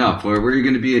this thing up. Where are you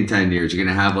going to be in 10 years? You're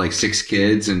going to have like 6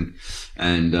 kids and 4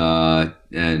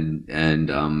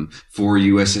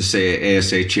 USSA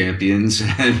ASA champions.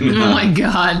 And, oh my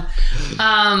God.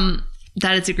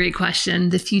 That is a great question.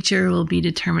 The future will be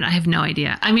determined. I have no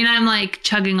idea. I mean, I'm like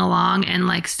chugging along and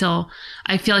like still,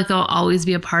 I feel like there'll always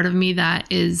be a part of me that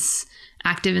is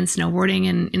active in snowboarding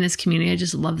and in this community. I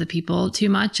just love the people too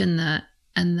much and the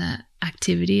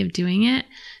activity of doing it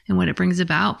and what it brings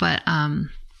about. But I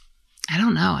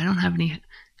don't know. I don't have any.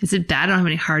 Is it bad? I don't have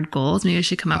any hard goals. Maybe I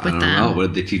should come up with them. I don't know.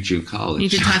 What did they teach you in college? You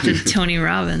could talk to Tony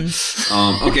Robbins.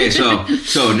 Okay,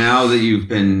 so now that you've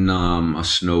been a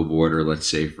snowboarder, let's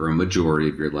say for a majority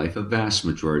of your life, a vast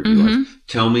majority of your life,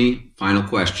 tell me, final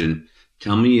question,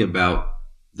 tell me about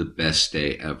the best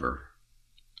day ever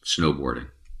snowboarding.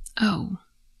 Oh.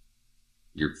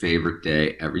 Your favorite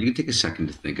day ever. You can take a second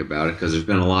to think about it because there's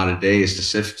been a lot of days to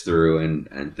sift through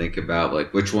and think about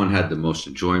like which one had the most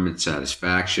enjoyment,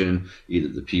 satisfaction, either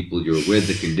the people you were with,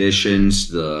 the conditions,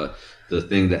 the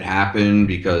thing that happened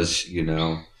because, you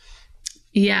know.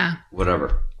 Yeah.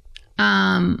 Whatever.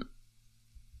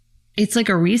 It's like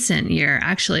a recent year,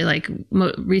 actually, like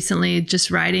recently just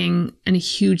riding in a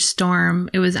huge storm.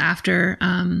 It was after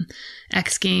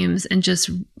X Games and just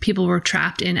people were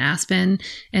trapped in Aspen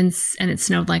and it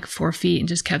snowed like 4 feet and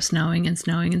just kept snowing and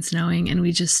snowing and snowing. And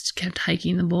we just kept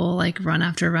hiking the bowl, like run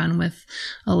after run with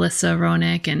Alyssa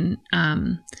Ronick and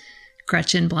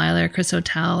Gretchen Bleiler, Chris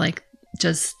Hotel, like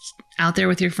just out there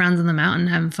with your friends on the mountain,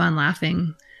 having fun,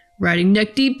 laughing, riding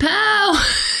neck deep pow.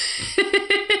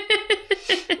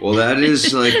 Well, that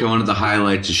is like one of the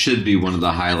highlights. It should be one of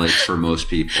the highlights for most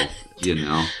people, you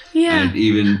know? Yeah. And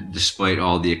even despite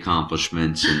all the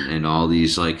accomplishments and all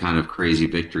these like kind of crazy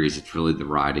victories, it's really the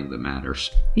riding that matters.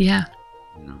 Yeah.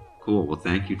 You know? Cool. Well,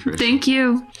 thank you, Tricia. Thank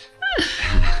you.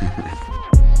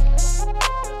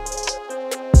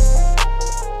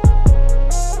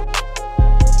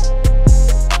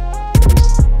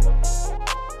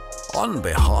 On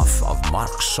behalf of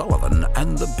Mark Sullivan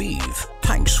and the Beeve,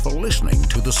 thanks for listening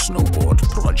to the Snowboard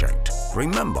Project.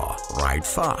 Remember, ride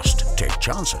fast, take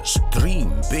chances,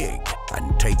 dream big,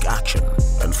 and take action.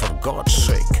 And for God's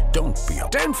sake, don't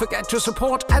forget to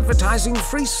support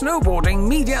advertising-free snowboarding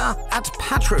media at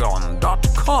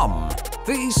patreon.com.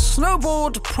 The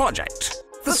Snowboard Project.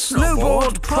 The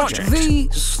Snowboard Project. The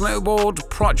Snowboard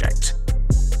Project.